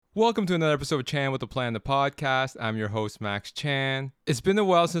Welcome to another episode of Chan with a Plan, the podcast. I'm your host, Max Chan. It's been a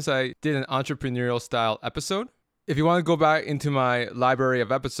while since I did an entrepreneurial style episode. If you want to go back into my library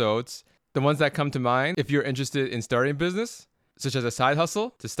of episodes, the ones that come to mind, if you're interested in starting a business, such as a side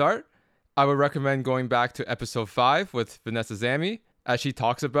hustle to start, I would recommend going back to episode 5 with Vanessa Zami, as she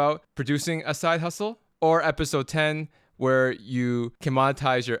talks about producing a side hustle, or episode 10, where you can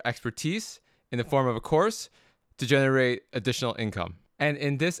monetize your expertise in the form of a course to generate additional income. And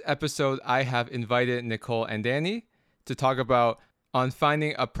in this episode, I have invited Nicole and Danny to talk about on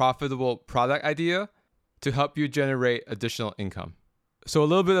finding a profitable product idea to help you generate additional income. So a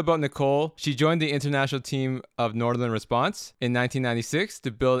little bit about Nicole. She joined the international team of Northern Response in 1996 to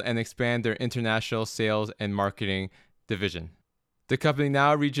build and expand their international sales and marketing division. The company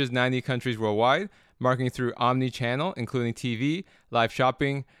now reaches 90 countries worldwide, marketing through omni-channel, including TV, live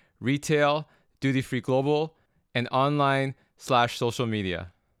shopping, retail, duty-free global, and online/social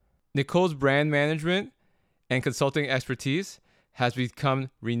media. Nicole's brand management and consulting expertise has become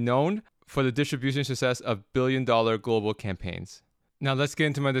renowned for the distribution success of billion-dollar global campaigns. Now let's get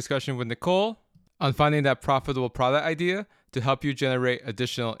into my discussion with Nicole on finding that profitable product idea to help you generate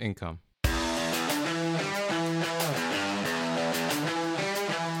additional income.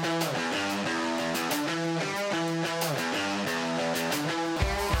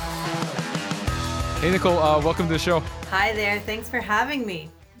 Hey Nicole, welcome to the show. Hi there, thanks for having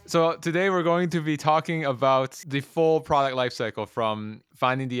me. So today we're going to be talking about the full product lifecycle from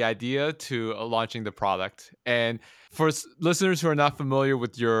finding the idea to launching the product. And for listeners who are not familiar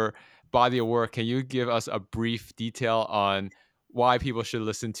with your body of work, can you give us a brief detail on why people should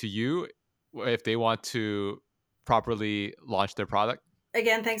listen to you if they want to properly launch their product?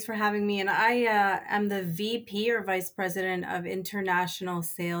 Again, thanks for having me. And I am the VP or Vice President of International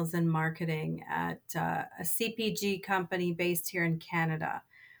Sales and Marketing at a CPG company based here in Canada.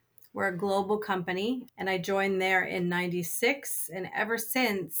 We're a global company, and I joined there in 96. And ever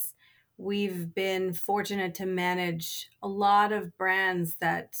since, we've been fortunate to manage a lot of brands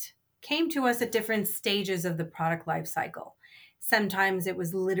that came to us at different stages of the product life cycle. Sometimes it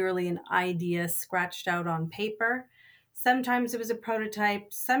was literally an idea scratched out on paper. Sometimes it was a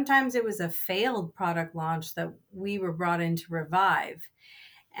prototype. Sometimes it was a failed product launch that we were brought in to revive.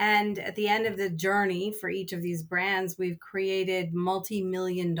 And at the end of the journey for each of these brands, we've created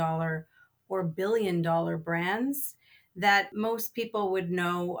multi-million dollar or billion-dollar brands that most people would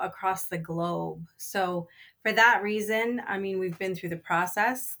know across the globe. So for that reason, I mean, we've been through the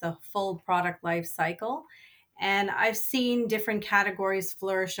process, the full product life cycle, and I've seen different categories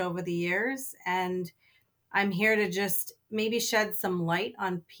flourish over the years. And I'm here to just maybe shed some light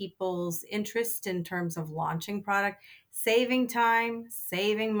on people's interest in terms of launching product, saving time,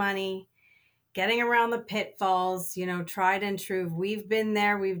 saving money, getting around the pitfalls, tried and true. We've been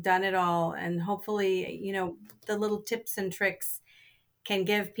there, we've done it all. And hopefully, the little tips and tricks can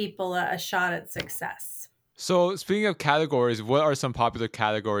give people a shot at success. So speaking of categories, what are some popular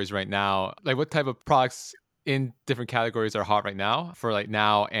categories right now? Like what type of products in different categories are hot right now for like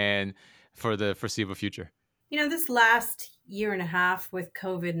now and for the foreseeable future? This last year and a half with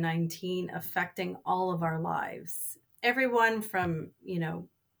COVID-19 affecting all of our lives, everyone from,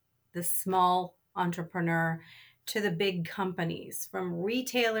 the small entrepreneur to the big companies, from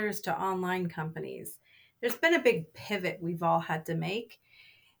retailers to online companies. There's been a big pivot we've all had to make.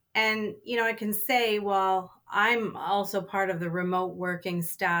 And, I can say, well, I'm also part of the remote working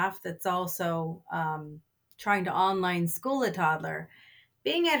staff that's also trying to online school a toddler.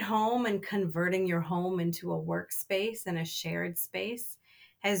 Being at home and converting your home into a workspace and a shared space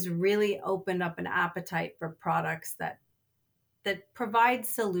has really opened up an appetite for products that provide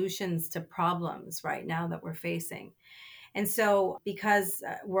solutions to problems right now that we're facing. And so, because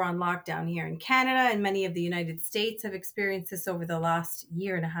we're on lockdown here in Canada and many of the United States have experienced this over the last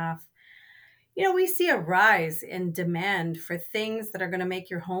year and a half, we see a rise in demand for things that are going to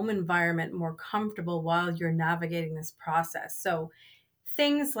make your home environment more comfortable while you're navigating this process. So,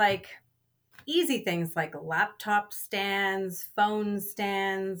 things like easy things like laptop stands, phone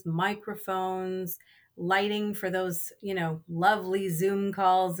stands, microphones, lighting for those, lovely Zoom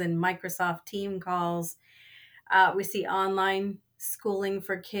calls and Microsoft Team calls. We see online schooling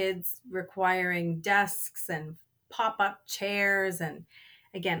for kids requiring desks and pop-up chairs and,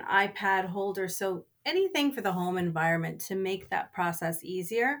 again, iPad holders. So anything for the home environment to make that process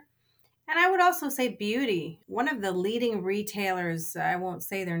easier. And I would also say beauty. One of the leading retailers, I won't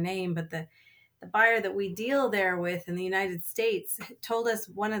say their name, but the buyer that we deal there with in the United States told us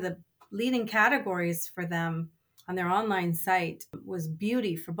one of the leading categories for them on their online site was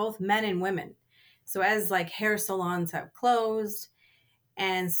beauty for both men and women. So as like hair salons have closed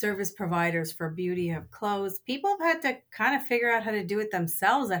and service providers for beauty have closed. People have had to kind of figure out how to do it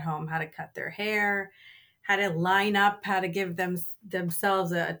themselves at home, how to cut their hair, how to line up, how to give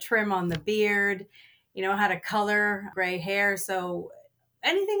themselves a trim on the beard, how to color gray hair. So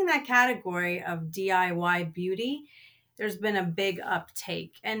anything in that category of DIY beauty, there's been a big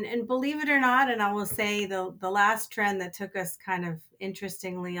uptake. And believe it or not, and I will say the last trend that took us kind of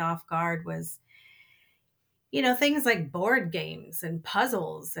interestingly off guard was, things like board games and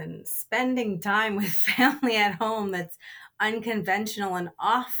puzzles and spending time with family at home that's unconventional and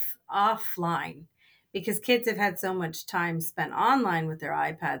offline, because kids have had so much time spent online with their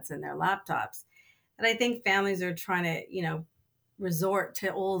iPads and their laptops that I think families are trying to, resort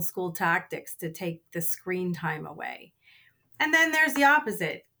to old school tactics to take the screen time away. And then there's the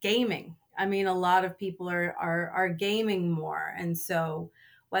opposite, gaming. I mean, a lot of people are gaming more. And so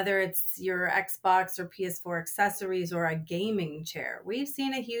whether it's your Xbox or PS4 accessories or a gaming chair, we've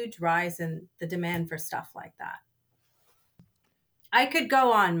seen a huge rise in the demand for stuff like that. I could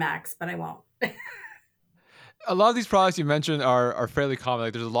go on, Max, but I won't. A lot of these products you mentioned are fairly common.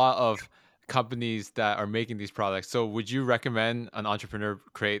 Like there's a lot of companies that are making these products. So would you recommend an entrepreneur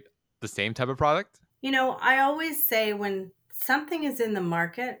create the same type of product? I always say when something is in the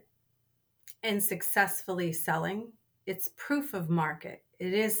market and successfully selling, it's proof of market.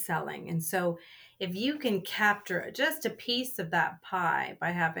 It is selling. And so if you can capture just a piece of that pie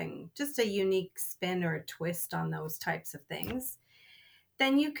by having just a unique spin or a twist on those types of things,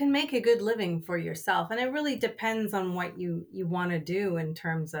 then you can make a good living for yourself. And it really depends on what you want to do in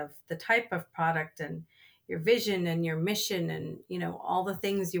terms of the type of product and your vision and your mission and all the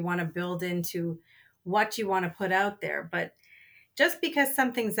things you want to build into what you want to put out there. But just because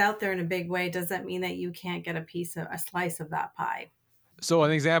something's out there in a big way doesn't mean that you can't get a slice of that pie. So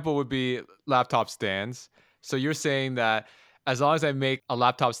an example would be laptop stands. So you're saying that as long as I make a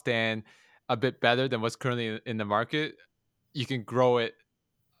laptop stand a bit better than what's currently in the market, you can grow it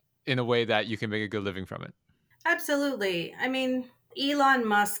in a way that you can make a good living from it. Absolutely. I mean, Elon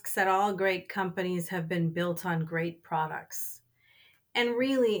Musk said all great companies have been built on great products. And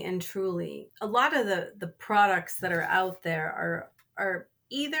really and truly, a lot of the products that are out there are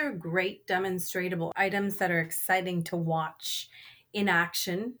either great demonstratable items that are exciting to watch in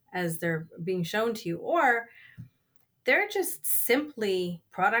action as they're being shown to you, or they're just simply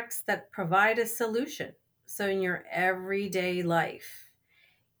products that provide a solution. So in your everyday life,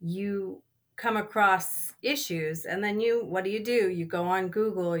 you come across issues, and then what do? You go on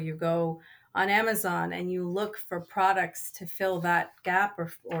Google, you go on Amazon, and you look for products to fill that gap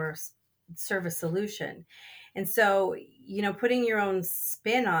or serve a solution. And so, putting your own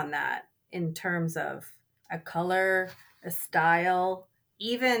spin on that in terms of a color, a style,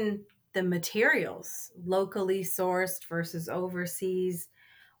 even the materials, locally sourced versus overseas,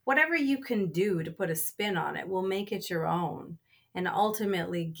 whatever you can do to put a spin on it will make it your own and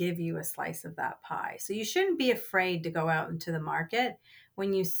ultimately give you a slice of that pie. So you shouldn't be afraid to go out into the market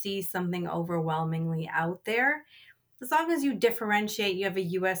when you see something overwhelmingly out there. As long as you differentiate, you have a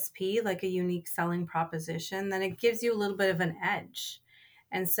USP, like a unique selling proposition, then it gives you a little bit of an edge.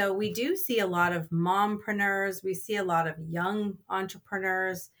 And so we do see a lot of mompreneurs, we see a lot of young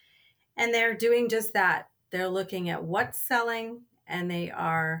entrepreneurs, and they're doing just that. They're looking at what's selling, and they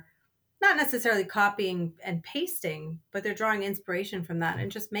are not necessarily copying and pasting, but they're drawing inspiration from that and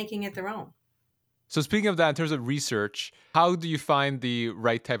just making it their own. So speaking of that, in terms of research, how do you find the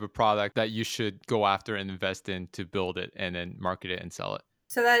right type of product that you should go after and invest in to build it and then market it and sell it?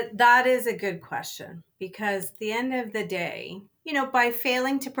 So that is a good question, because at the end of the day, by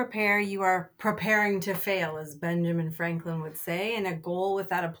failing to prepare, you are preparing to fail, as Benjamin Franklin would say, and a goal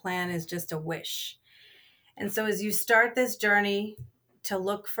without a plan is just a wish. And so as you start this journey to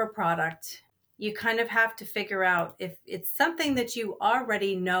look for product, you kind of have to figure out if it's something that you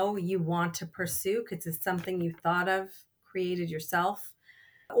already know you want to pursue because it's something you thought of, created yourself,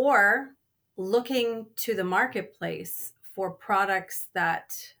 or looking to the marketplace for products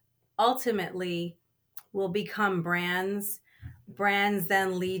that ultimately will become brands. Brands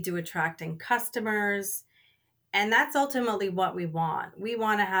then lead to attracting customers. And that's ultimately what we want. We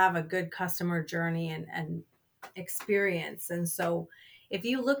want to have a good customer journey and experience. And so if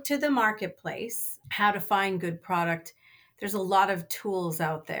you look to the marketplace, how to find good product, there's a lot of tools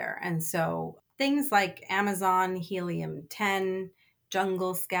out there. And so things like Amazon, Helium 10,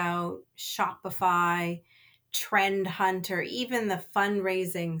 Jungle Scout, Shopify, Trend Hunter, even the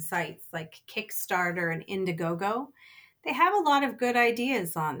fundraising sites like Kickstarter and Indiegogo, they have a lot of good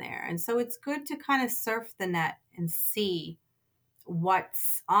ideas on there. And so it's good to kind of surf the net and see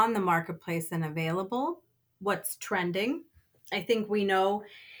what's on the marketplace and available, what's trending, I think we know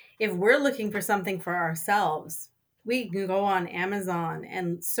if we're looking for something for ourselves, we can go on Amazon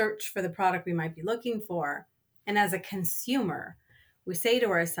and search for the product we might be looking for. And as a consumer, we say to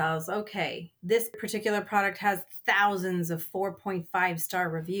ourselves, okay, this particular product has thousands of 4.5-star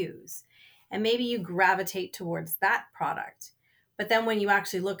reviews. And maybe you gravitate towards that product. But then when you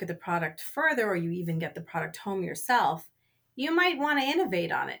actually look at the product further, or you even get the product home yourself, you might want to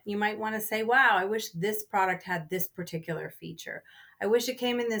innovate on it. You might want to say, wow, I wish this product had this particular feature. I wish it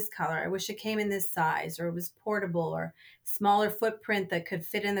came in this color. I wish it came in this size, or it was portable or smaller footprint that could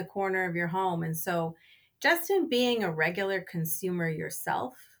fit in the corner of your home. And so, just in being a regular consumer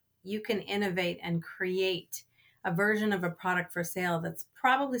yourself, you can innovate and create a version of a product for sale that's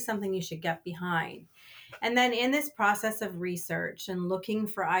probably something you should get behind. And then, in this process of research and looking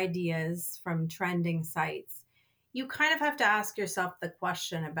for ideas from trending sites, you kind of have to ask yourself the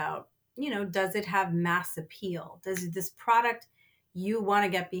question about, does it have mass appeal? Does this product you want to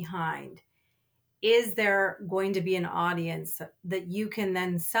get behind, is there going to be an audience that you can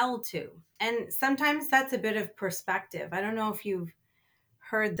then sell to? And sometimes that's a bit of perspective. I don't know if you've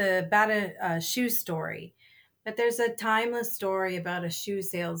heard about a shoe story, but there's a timeless story about a shoe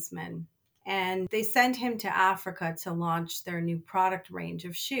salesman, and they sent him to Africa to launch their new product range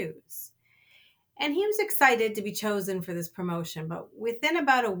of shoes. And he was excited to be chosen for this promotion, but within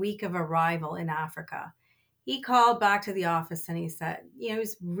about a week of arrival in Africa, he called back to the office and he said, he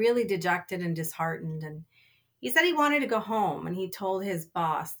was really dejected and disheartened. And he said he wanted to go home. And he told his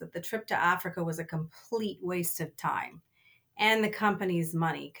boss that the trip to Africa was a complete waste of time and the company's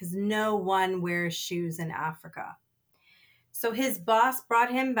money because no one wears shoes in Africa. So his boss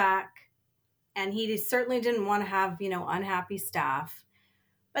brought him back, and he certainly didn't want to have, unhappy staff.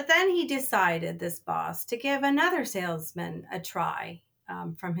 But then he decided, this boss, to give another salesman a try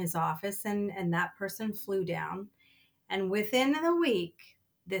from his office, and that person flew down. And within the week,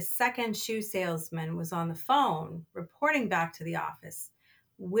 this second shoe salesman was on the phone reporting back to the office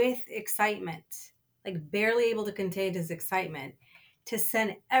with excitement, like barely able to contain his excitement, to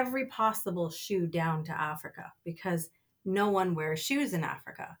send every possible shoe down to Africa because no one wears shoes in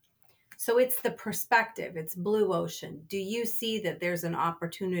Africa. So it's the perspective, it's blue ocean. Do you see that there's an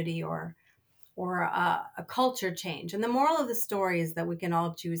opportunity or a culture change? And the moral of the story is that we can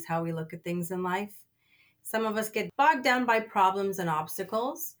all choose how we look at things in life. Some of us get bogged down by problems and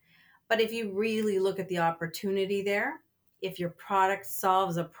obstacles, but if you really look at the opportunity there, if your product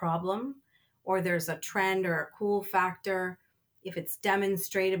solves a problem, or there's a trend or a cool factor, if it's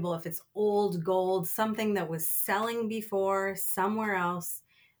demonstratable, if it's old gold, something that was selling before somewhere else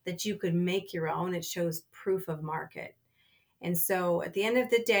that you could make your own, it shows proof of market. And so at the end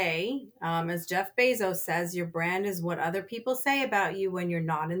of the day, as Jeff Bezos says, your brand is what other people say about you when you're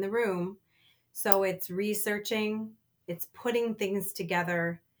not in the room. So it's researching, it's putting things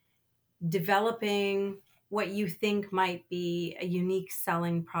together, developing what you think might be a unique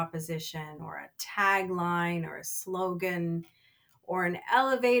selling proposition or a tagline or a slogan or an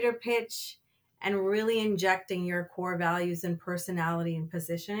elevator pitch, and really injecting your core values and personality and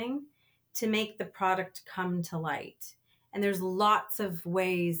positioning to make the product come to light. And there's lots of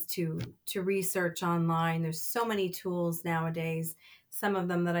ways to research online. There's so many tools nowadays, some of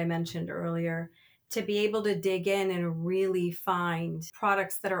them that I mentioned earlier, to be able to dig in and really find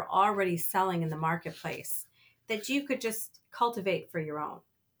products that are already selling in the marketplace that you could just cultivate for your own.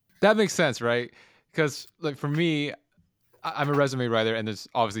 That makes sense, right? Because like for me, I'm a resume writer, and there's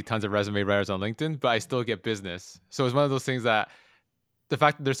obviously tons of resume writers on LinkedIn, but I still get business. So it's one of those things that the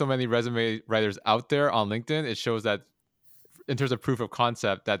fact that there's so many resume writers out there on LinkedIn, it shows that in terms of proof of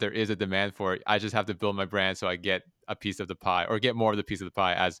concept that there is a demand for it. I just have to build my brand so I get a piece of the pie, or get more of the piece of the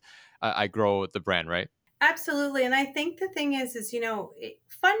pie as I grow the brand, right? Absolutely. And I think the thing is,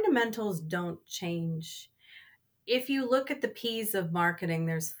 fundamentals don't change. If you look at the P's of marketing,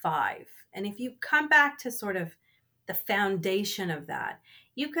 there's 5. And if you come back to sort of the foundation of that,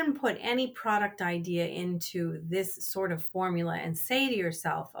 you can put any product idea into this sort of formula and say to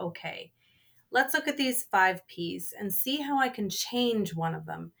yourself, okay, let's look at these 5 P's and see how I can change one of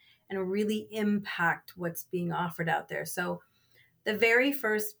them and really impact what's being offered out there. So the very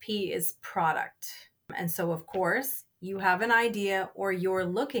first P is product. And so, of course, you have an idea, or you're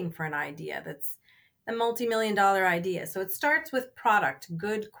looking for an idea that's the multi-million dollar idea. So it starts with product,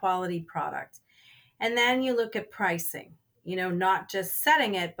 good quality product. And then you look at pricing, not just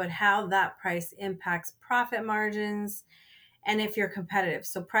setting it, but how that price impacts profit margins and if you're competitive.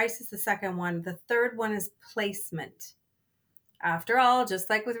 So price is the second one. The third one is placement. After all, just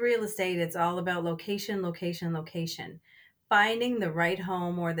like with real estate, it's all about location, location, location. Finding the right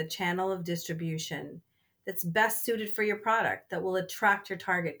home or the channel of distribution that's best suited for your product that will attract your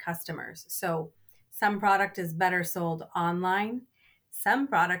target customers. So some product is better sold online. Some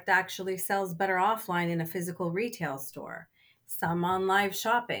product actually sells better offline in a physical retail store, some on live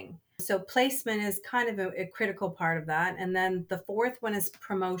shopping. So placement is kind of a critical part of that. And then the fourth one is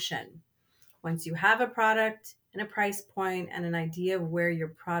promotion. Once you have a product and a price point and an idea of where your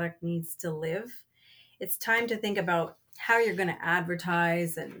product needs to live, it's time to think about how you're going to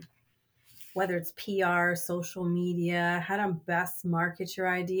advertise, and whether it's PR, social media, how to best market your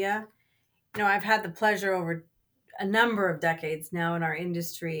idea. I've had the pleasure over a number of decades now in our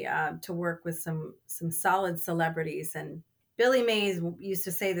industry to work with some solid celebrities. And Billy Mays used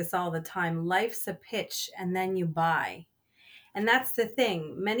to say this all the time: life's a pitch and then you buy. And that's the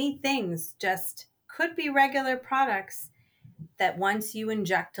thing. Many things just could be regular products that once you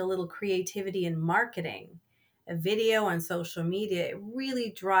inject a little creativity in marketing, a video on social media, it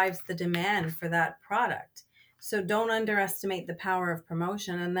really drives the demand for that product. So don't underestimate the power of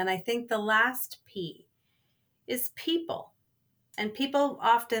promotion. And then I think the last P is people. And people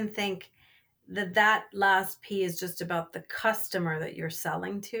often think that that last P is just about the customer that you're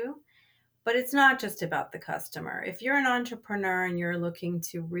selling to, but it's not just about the customer. If you're an entrepreneur and you're looking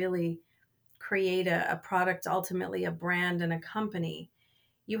to really create a product, ultimately a brand and a company,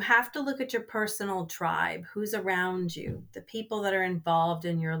 you have to look at your personal tribe, who's around you, the people that are involved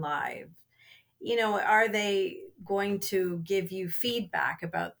in your life. Are they going to give you feedback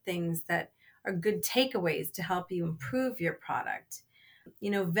about things that are good takeaways to help you improve your product?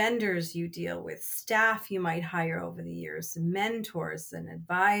 Vendors you deal with, staff you might hire over the years, mentors and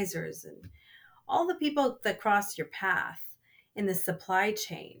advisors, and all the people that cross your path in the supply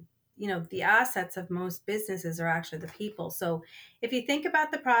chain. The assets of most businesses are actually the people. So if you think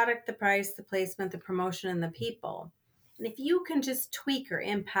about the product, the price, the placement, the promotion, and the people, and if you can just tweak or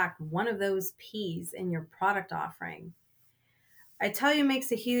impact one of those P's in your product offering, I tell you, it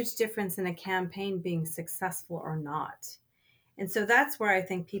makes a huge difference in a campaign being successful or not. And so that's where I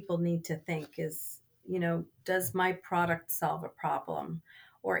think people need to think is, does my product solve a problem?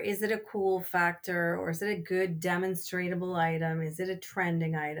 Or is it a cool factor? Or is it a good demonstratable item? Is it a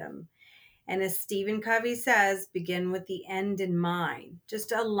trending item? And as Stephen Covey says, begin with the end in mind.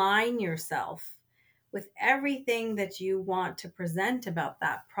 Just align yourself with everything that you want to present about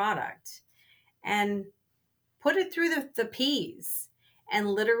that product and put it through the P's and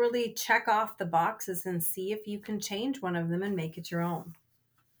literally check off the boxes and see if you can change one of them and make it your own.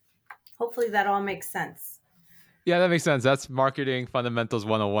 Hopefully that all makes sense. Yeah, that makes sense. That's marketing fundamentals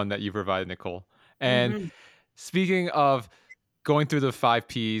 101 that you provide, Nicole. And Mm-hmm. speaking of going through the 5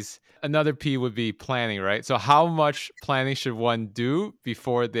 Ps, another P would be planning, right? So how much planning should one do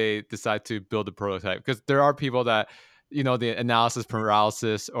before they decide to build a prototype? Because there are people that, the analysis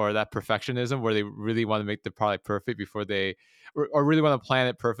paralysis or that perfectionism where they really want to make the product perfect before they, or really want to plan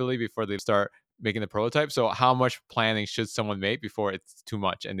it perfectly before they start making the prototype. So how much planning should someone make before it's too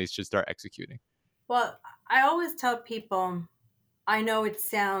much and they should start executing? Well, I always tell people, I know it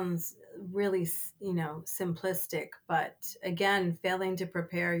sounds really, simplistic, but again, failing to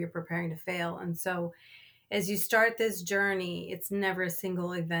prepare, you're preparing to fail. And so as you start this journey, it's never a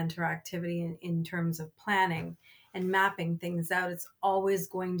single event or activity in terms of planning and mapping things out. It's always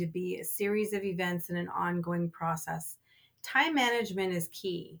going to be a series of events and an ongoing process. Time management is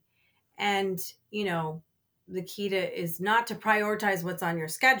key. And, the key to is not to prioritize what's on your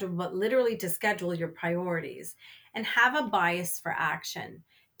schedule, but literally to schedule your priorities and have a bias for action.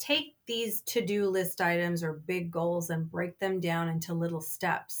 Take these to-do list items or big goals and break them down into little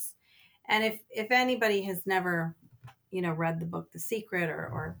steps. And if anybody has never, read the book The Secret,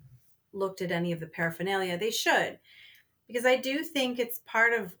 or looked at any of the paraphernalia, they should, because I do think it's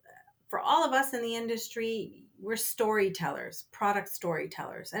part of, for all of us in the industry, we're storytellers, product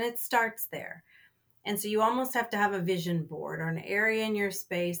storytellers, and it starts there. And so you almost have to have a vision board or an area in your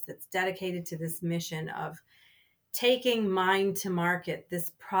space that's dedicated to this mission of taking mind to market,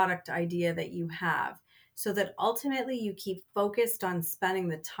 this product idea that you have, so that ultimately you keep focused on spending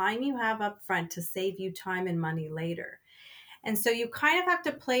the time you have up front to save you time and money later. And so you kind of have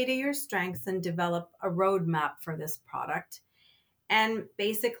to play to your strengths and develop a roadmap for this product. And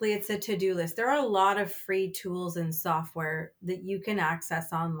basically, it's a to-do list. There are a lot of free tools and software that you can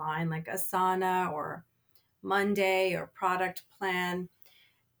access online, like Asana or Monday or Product Plan,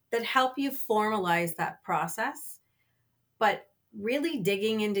 that help you formalize that process. But really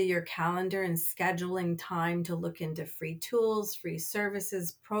digging into your calendar and scheduling time to look into free tools, free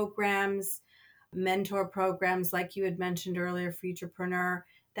services, programs, mentor programs like you had mentioned earlier, Futurepreneur,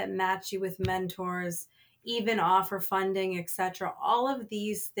 that match you with mentors. even offer funding, etc. All of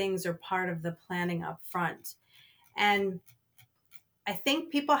these things are part of the planning up front. And I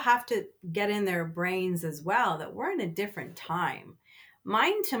think people have to get in their brains as well that we're in a different time.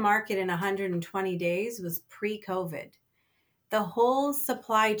 Mine to market in 120 days was pre COVID. The whole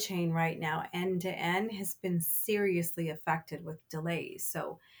supply chain right now, end to end, has been seriously affected with delays.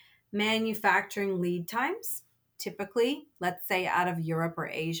 So, manufacturing lead times, typically, let's say out of Europe or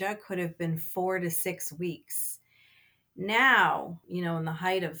Asia, could have been 4 to 6 weeks. Now, in the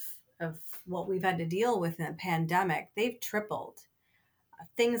height of what we've had to deal with in the pandemic, they've tripled.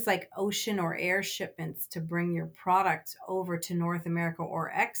 Things like ocean or air shipments to bring your product over to North America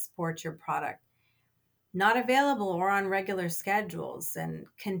or export your product, not available or on regular schedules. And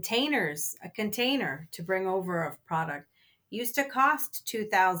containers, a container to bring over a product used to cost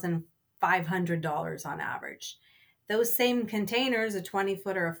 $2,500 on average. Those same containers, a 20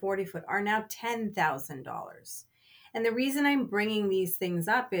 foot or a 40 foot, are now $10,000. And the reason I'm bringing these things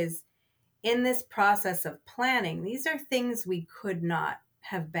up is in this process of planning, these are things we could not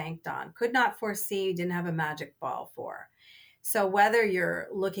have banked on, could not foresee, didn't have a magic ball for. So, whether you're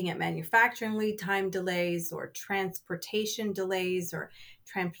looking at manufacturing lead time delays or transportation delays or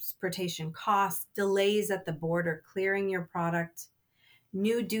transportation costs, delays at the border clearing your product,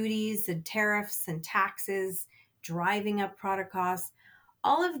 new duties and tariffs and taxes, driving up product costs,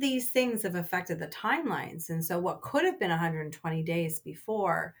 all of these things have affected the timelines. And so, what could have been 120 days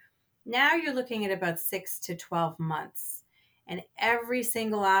before, now you're looking at about 6 to 12 months. And every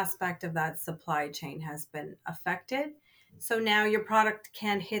single aspect of that supply chain has been affected. So now your product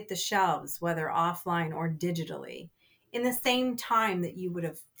can't hit the shelves, whether offline or digitally, in the same time that you would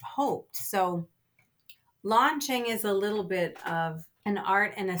have hoped. So launching is a little bit of an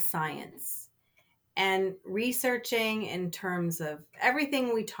art and a science. And researching in terms of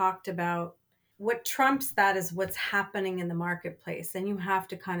everything we talked about, what trumps that is what's happening in the marketplace. And you have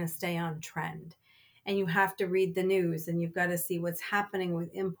to kind of stay on trend, and you have to read the news, and you've got to see what's happening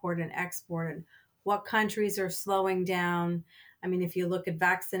with import and export and what countries are slowing down. I mean, if you look at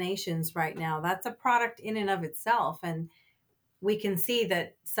vaccinations right now, that's a product in and of itself. And we can see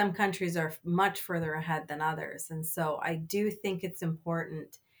that some countries are much further ahead than others. And so I do think it's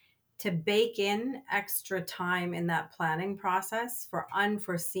important to bake in extra time in that planning process for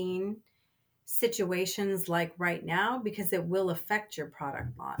unforeseen situations like right now, because it will affect your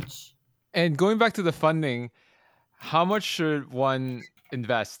product launch. And going back to the funding, how much should one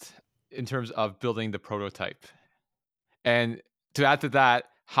invest in terms of building the prototype? And to add to that,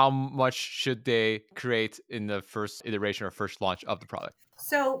 how much should they create in the first iteration or first launch of the product?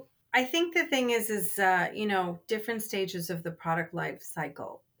 So I think the thing is different stages of the product life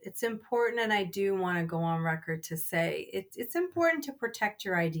cycle. It's important, and I do want to go on record to say it's important to protect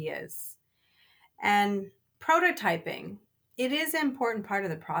your ideas. And prototyping, it is an important part of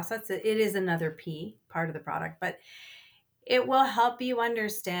the process. It is another P part of the product, but it will help you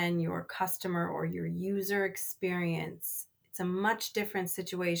understand your customer or your user experience. It's a much different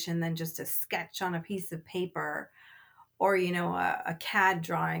situation than just a sketch on a piece of paper or a CAD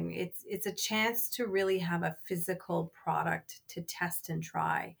drawing. It's a chance to really have a physical product to test and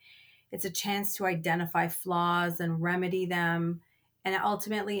try. It's a chance to identify flaws and remedy them and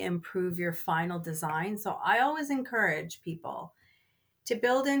ultimately improve your final design. So I always encourage people to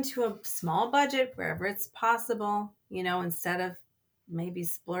build into a small budget wherever it's possible, instead of maybe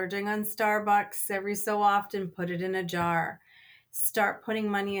splurging on Starbucks every so often, put it in a jar. Start putting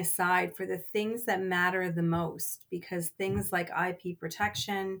money aside for the things that matter the most, because things like IP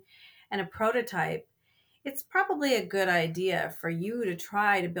protection and a prototype, it's probably a good idea for you to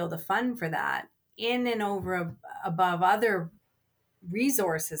try to build a fund for that in and over above other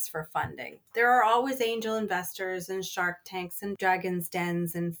resources for funding. There are always angel investors and shark tanks and dragons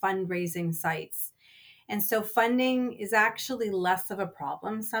dens and fundraising sites. And so funding is actually less of a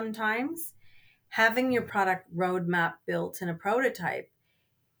problem sometimes. Having your product roadmap built in a prototype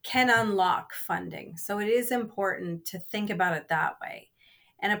can unlock funding. So it is important to think about it that way.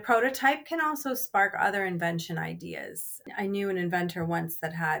 And a prototype can also spark other invention ideas. I knew an inventor once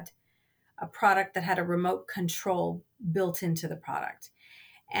that had a product that had a remote control built into the product.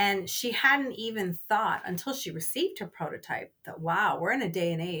 And she hadn't even thought until she received her prototype that, wow, we're in a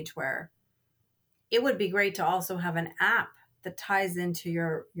day and age where it would be great to also have an app that ties into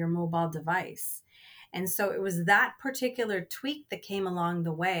your mobile device. And so it was that particular tweak that came along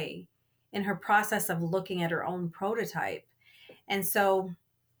the way in her process of looking at her own prototype. And so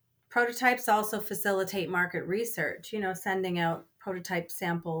prototypes also facilitate market research, sending out prototype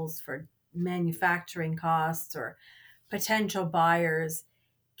samples for manufacturing costs or potential buyers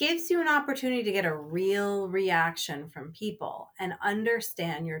gives you an opportunity to get a real reaction from people and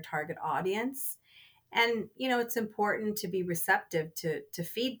understand your target audience. And it's important to be receptive to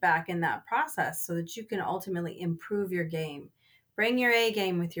feedback in that process so that you can ultimately improve your game, bring your A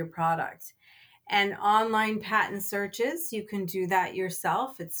game with your product. And online patent searches, you can do that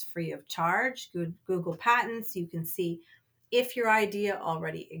yourself. It's free of charge. Google Patents, you can see if your idea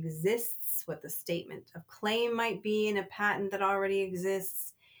already exists, what the statement of claim might be in a patent that already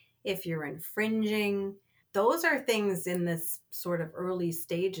exists, if you're infringing. Those are things in this sort of early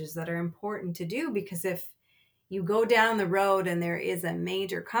stages that are important to do, because if you go down the road and there is a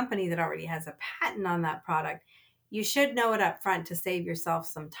major company that already has a patent on that product, you should know it up front to save yourself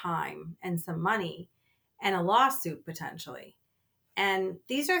some time and some money and a lawsuit potentially. And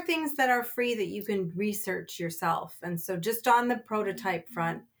these are things that are free that you can research yourself. And so just on the prototype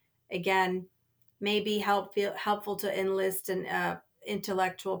front, again, maybe helpful to enlist an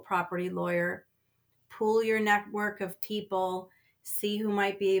intellectual property lawyer, pool your network of people, see who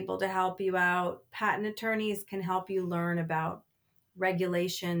might be able to help you out. Patent attorneys can help you learn about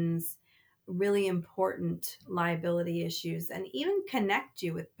regulations, really important liability issues, and even connect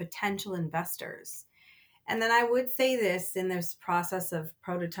you with potential investors. And then I would say this in this process of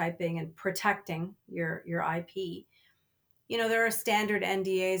prototyping and protecting your IP. There are standard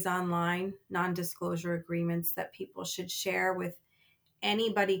NDAs online, non disclosure agreements that people should share with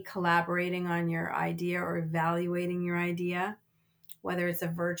anybody collaborating on your idea or evaluating your idea, whether it's a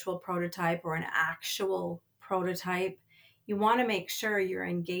virtual prototype or an actual prototype. You want to make sure you're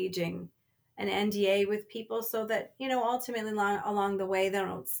engaging an NDA with people so that, ultimately along the way, they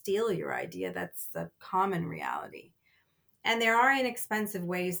don't steal your idea. That's the common reality. And there are inexpensive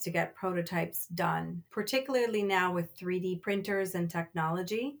ways to get prototypes done, particularly now with 3D printers and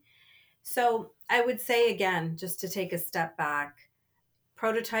technology. So I would say, again, just to take a step back,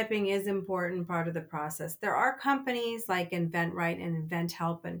 prototyping is an important part of the process. There are companies like InventRight and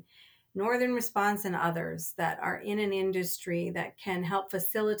InventHelp and Northern Response and others that are in an industry that can help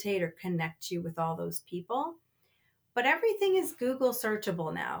facilitate or connect you with all those people. But everything is Google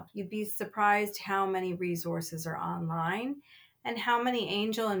searchable now. You'd be surprised how many resources are online and how many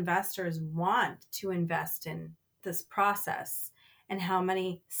angel investors want to invest in this process, and how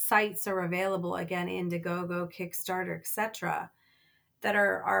many sites are available, again, Indiegogo, Kickstarter, etc., that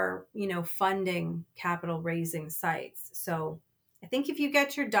are funding capital raising sites. So I think if you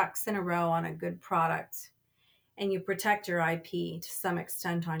get your ducks in a row on a good product and you protect your IP to some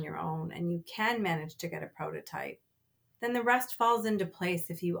extent on your own, and you can manage to get a prototype, then the rest falls into place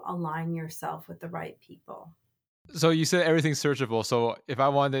if you align yourself with the right people. So you said everything's searchable. So if I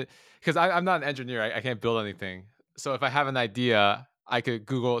wanted, because I'm not an engineer, I can't build anything. So if I have an idea, I could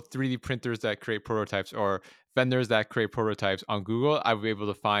Google 3D printers that create prototypes or vendors that create prototypes on Google. I would be able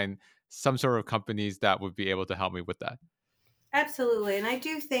to find some sort of companies that would be able to help me with that. Absolutely. And I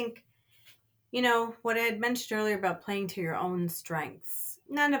do think, what I had mentioned earlier about playing to your own strengths.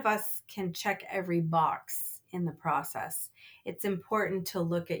 None of us can check every box in the process. It's important to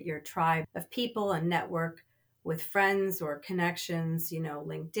look at your tribe of people and network with friends or connections,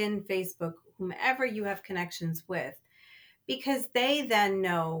 LinkedIn, Facebook, whomever you have connections with, because they then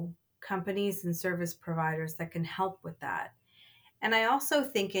know companies and service providers that can help with that. And I also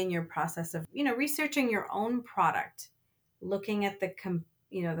think in your process of, researching your own product, looking at the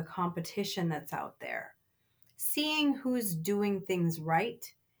competition that's out there, seeing who's doing things right,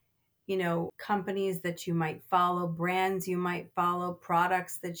 companies that you might follow, brands you might follow,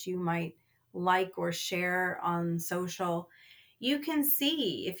 products that you might like or share on social. You can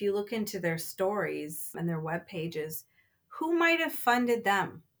see, if you look into their stories and their web pages, who might have funded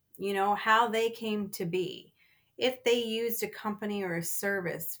them, how they came to be, if they used a company or a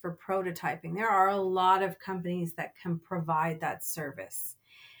service for prototyping. There are a lot of companies that can provide that service.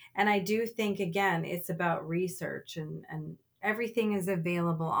 And I do think, again, it's about research, and everything is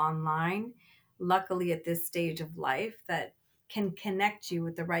available online, luckily at this stage of life, that can connect you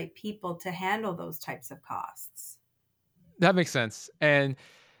with the right people to handle those types of costs. That makes sense. And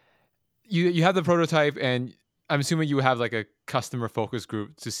you have the prototype, and I'm assuming you have like a customer focus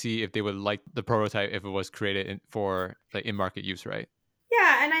group to see if they would like the prototype if it was created for like in market use, right?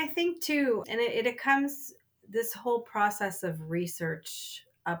 Yeah, and I think too, and it comes this whole process of research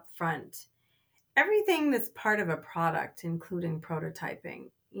up front. Everything that's part of a product, including prototyping,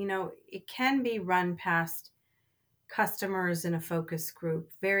 it can be run past customers in a focus group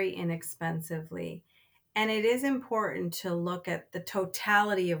very inexpensively. And it is important to look at the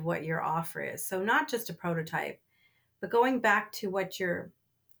totality of what your offer is. So, not just a prototype, but going back to what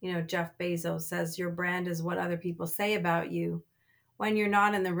Jeff Bezos says, your brand is what other people say about you. when you're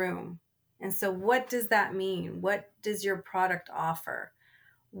not in the room. And so, what does that mean? What does your product offer?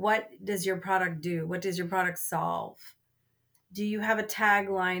 What does your product do? What does your product solve? Do you have a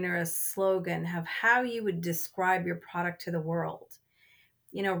tagline or a slogan? Have how you would describe your product to the world?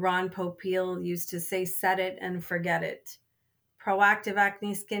 You know, Ron Popeil used to say, set it and forget it. Proactive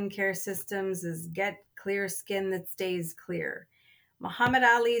Acne Skincare Systems is get clear skin that stays clear. Muhammad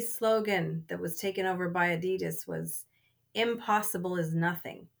Ali's slogan that was taken over by Adidas was impossible is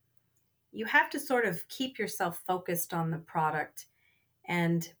nothing. You have to sort of keep yourself focused on the product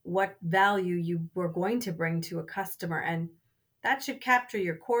and what value you were going to bring to a customer. And that should capture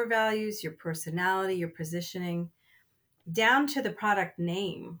your core values, your personality, your positioning, down to the product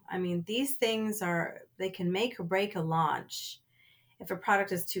name. I mean, these things they can make or break a launch. If a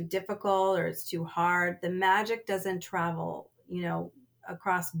product is too difficult or it's too hard, the magic doesn't travel,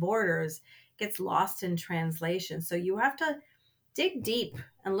 across borders, gets lost in translation. So you have to dig deep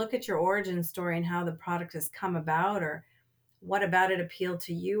and look at your origin story and how the product has come about, or what about it appealed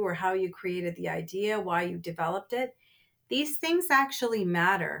to you, or how you created the idea, why you developed it. These things actually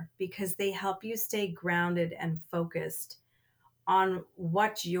matter because they help you stay grounded and focused on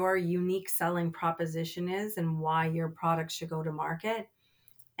what your unique selling proposition is and why your product should go to market.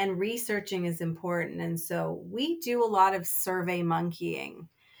 And researching is important. And so we do a lot of survey monkeying.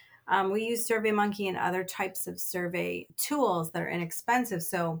 We use SurveyMonkey and other types of survey tools that are inexpensive.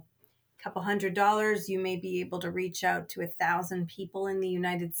 So a couple $100, you may be able to reach out to 1,000 people in the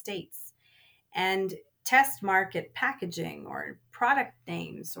United States and test market packaging or product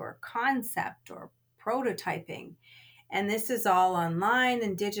names or concept or prototyping. And this is all online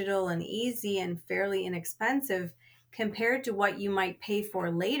and digital and easy and fairly inexpensive compared to what you might pay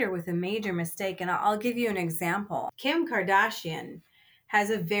for later with a major mistake. And I'll give you an example. Kim Kardashian has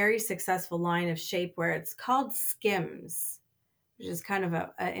a very successful line of shapewear. It's called Skims, which is kind of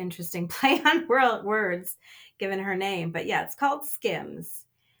an interesting play on words given her name. But yeah, it's called Skims.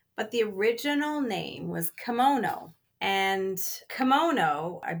 But the original name was Kimono. And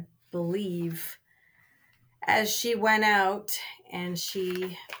Kimono, I believe, as she went out and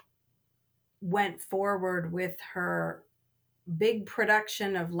she went forward with her big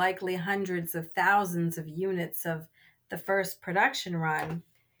production of likely hundreds of thousands of units of the first production run,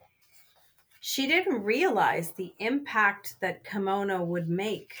 she didn't realize the impact that Kimono would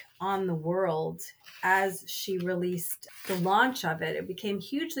make on the world as she released the launch of it. It became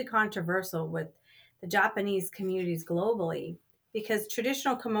hugely controversial with the Japanese communities globally because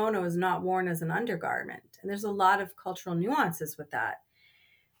traditional kimono is not worn as an undergarment. And there's a lot of cultural nuances with that.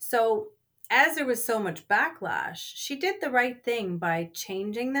 So, as there was so much backlash, she did the right thing by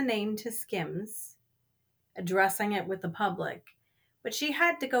changing the name to Skims, addressing it with the public. But she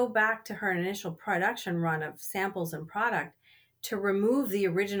had to go back to her initial production run of samples and product to remove the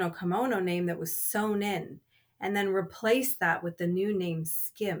original kimono name that was sewn in and then replace that with the new name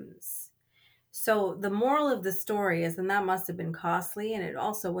Skims. So the moral of the story is, and that must have been costly and it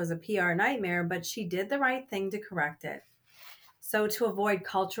also was a PR nightmare, but she did the right thing to correct it. So to avoid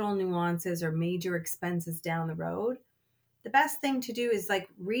cultural nuances or major expenses down the road, the best thing to do is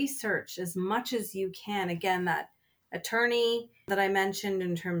research as much as you can. Again, that attorney that I mentioned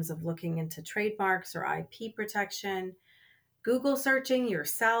in terms of looking into trademarks or IP protection, Google searching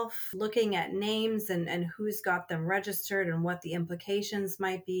yourself, looking at names and who's got them registered and what the implications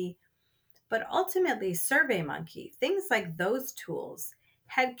might be. But ultimately, SurveyMonkey, things like those tools,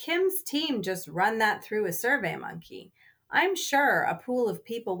 had Kim's team just run that through a SurveyMonkey, I'm sure a pool of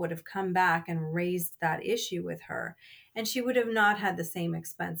people would have come back and raised that issue with her, and she would have not had the same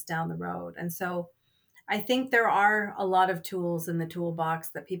expense down the road. And so I think there are a lot of tools in the toolbox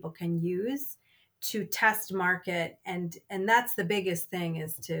that people can use to test market. And that's the biggest thing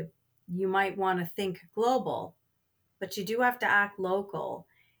is you might want to think global, but you do have to act local.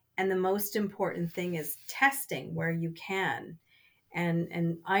 And the most important thing is testing where you can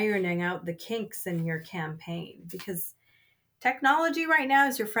and ironing out the kinks in your campaign, because technology right now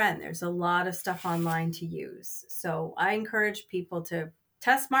is your friend. There's a lot of stuff online to use. So I encourage people to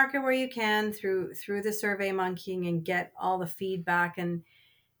test market where you can through the survey monkeying and get all the feedback, and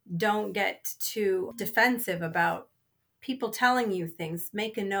don't get too defensive about people telling you things.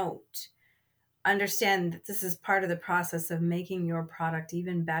 Make a note. Understand that this is part of the process of making your product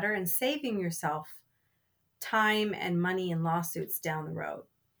even better and saving yourself time and money and lawsuits down the road.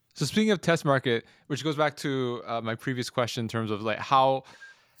 So speaking of test market, which goes back to my previous question in terms of how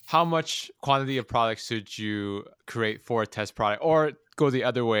how much quantity of product should you create for a test product, or go the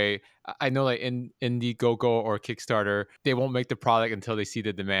other way? I know like in Indiegogo or Kickstarter, they won't make the product until they see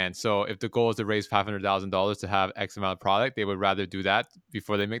the demand. So if the goal is to raise $500,000 to have X amount of product, they would rather do that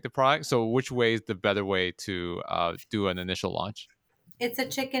before they make the product. So which way is the better way to do an initial launch? It's a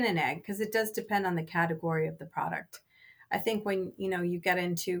chicken and egg because it does depend on the category of the product. I think when you get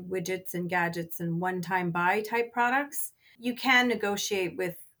into widgets and gadgets and one-time buy type products, you can negotiate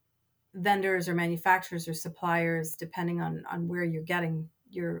with vendors or manufacturers or suppliers depending on where you're getting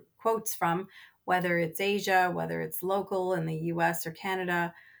your quotes from, whether it's Asia, whether it's local in the US or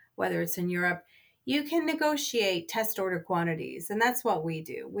Canada, whether it's in Europe. You can negotiate test order quantities, and that's what we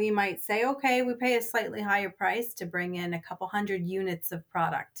do. We might say, okay, we pay a slightly higher price to bring in a couple hundred units of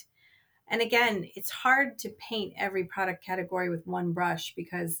product. And again, it's hard to paint every product category with one brush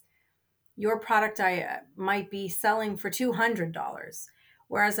because your product might be selling for $200,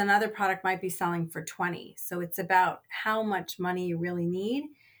 whereas another product might be selling for 20. So it's about how much money you really need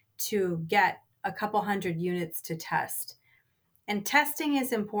to get a couple hundred units to test. And testing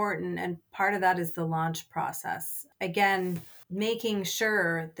is important, and part of that is the launch process. Again, making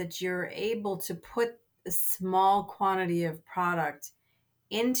sure that you're able to put a small quantity of product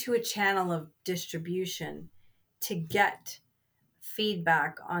into a channel of distribution to get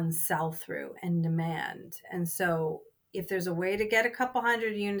feedback on sell through and demand. And so, if there's a way to get a couple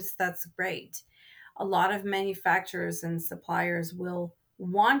hundred units, that's great. A lot of manufacturers and suppliers will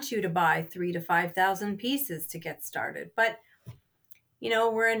want you to buy 3 to 5,000 pieces to get started. But,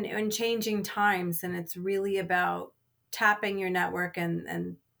 we're in changing times, and it's really about tapping your network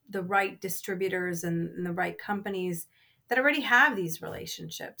and the right distributors and the right companies that already have these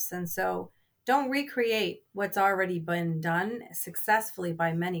relationships. And so, don't recreate what's already been done successfully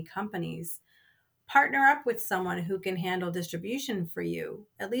by many companies. Partner up with someone who can handle distribution for you,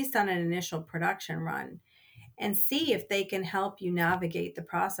 at least on an initial production run, and see if they can help you navigate the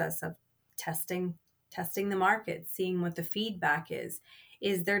process of testing the market, seeing what the feedback is.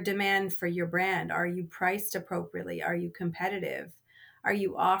 Is there demand for your brand? Are you priced appropriately? Are you competitive? Are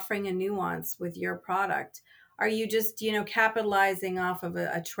you offering a nuance with your product? Are you just, capitalizing off of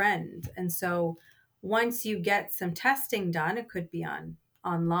a trend? And so once you get some testing done, it could be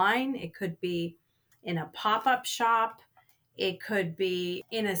online, it could be in a pop-up shop, it could be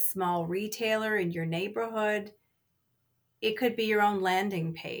in a small retailer in your neighborhood, it could be your own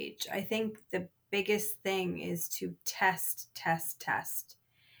landing page. I think the biggest thing is to test,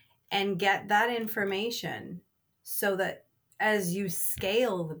 and get that information so that as you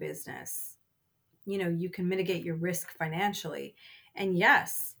scale the business, you can mitigate your risk financially. And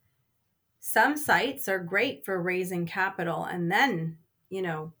yes, some sites are great for raising capital and then,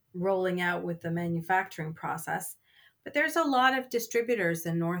 rolling out with the manufacturing process. But there's a lot of distributors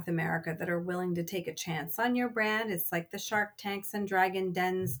in North America that are willing to take a chance on your brand. It's like the Shark Tanks and Dragon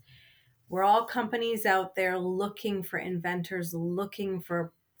Dens. We're all companies out there looking for inventors, looking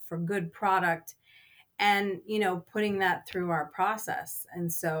for good product, and putting that through our process.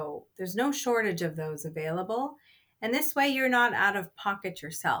 And so there's no shortage of those available. And this way you're not out of pocket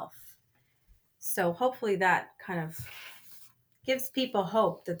yourself. So hopefully that kind of gives people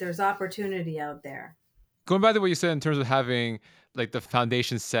hope that there's opportunity out there. Going back to what you said in terms of having like the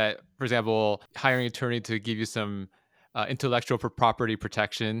foundation set, for example, hiring an attorney to give you some intellectual property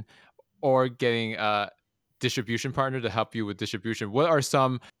protection, or getting a distribution partner to help you with distribution. What are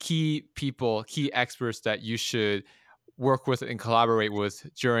some key people, key experts that you should work with and collaborate with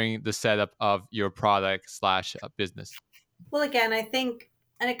during the setup of your product slash business? Well, again, I think,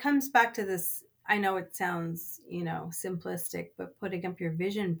 and it comes back to this, I know it sounds, simplistic, but putting up your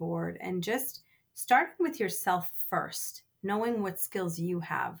vision board and just starting with yourself first, knowing what skills you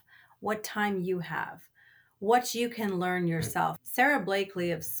have, what time you have, what you can learn yourself. Sarah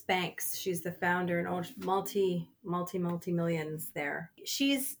Blakely of Spanx, she's the founder and multi millions there.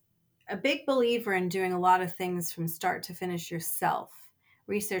 She's a big believer in doing a lot of things from start to finish yourself,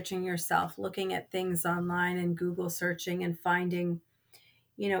 researching yourself, looking at things online and Google searching and finding,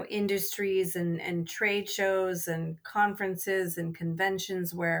 industries and trade shows and conferences and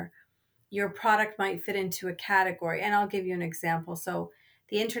conventions where your product might fit into a category. And I'll give you an example. So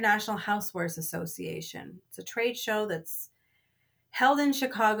the International Housewares Association, it's a trade show that's held in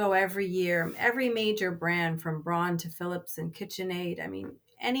Chicago every year. Every major brand from Braun to Philips and KitchenAid, I mean,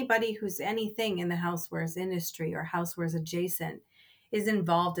 anybody who's anything in the housewares industry or housewares adjacent is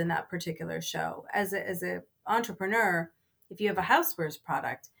involved in that particular show. As a entrepreneur, if you have a housewares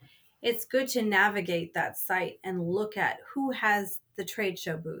product, it's good to navigate that site and look at who has the trade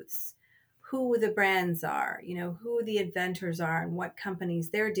show booths, who the brands are, who the inventors are and what companies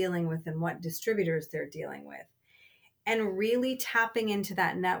they're dealing with and what distributors they're dealing with. And really tapping into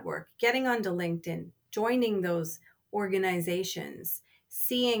that network, getting onto LinkedIn, joining those organizations,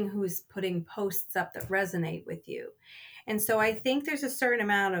 seeing who's putting posts up that resonate with you. And so I think there's a certain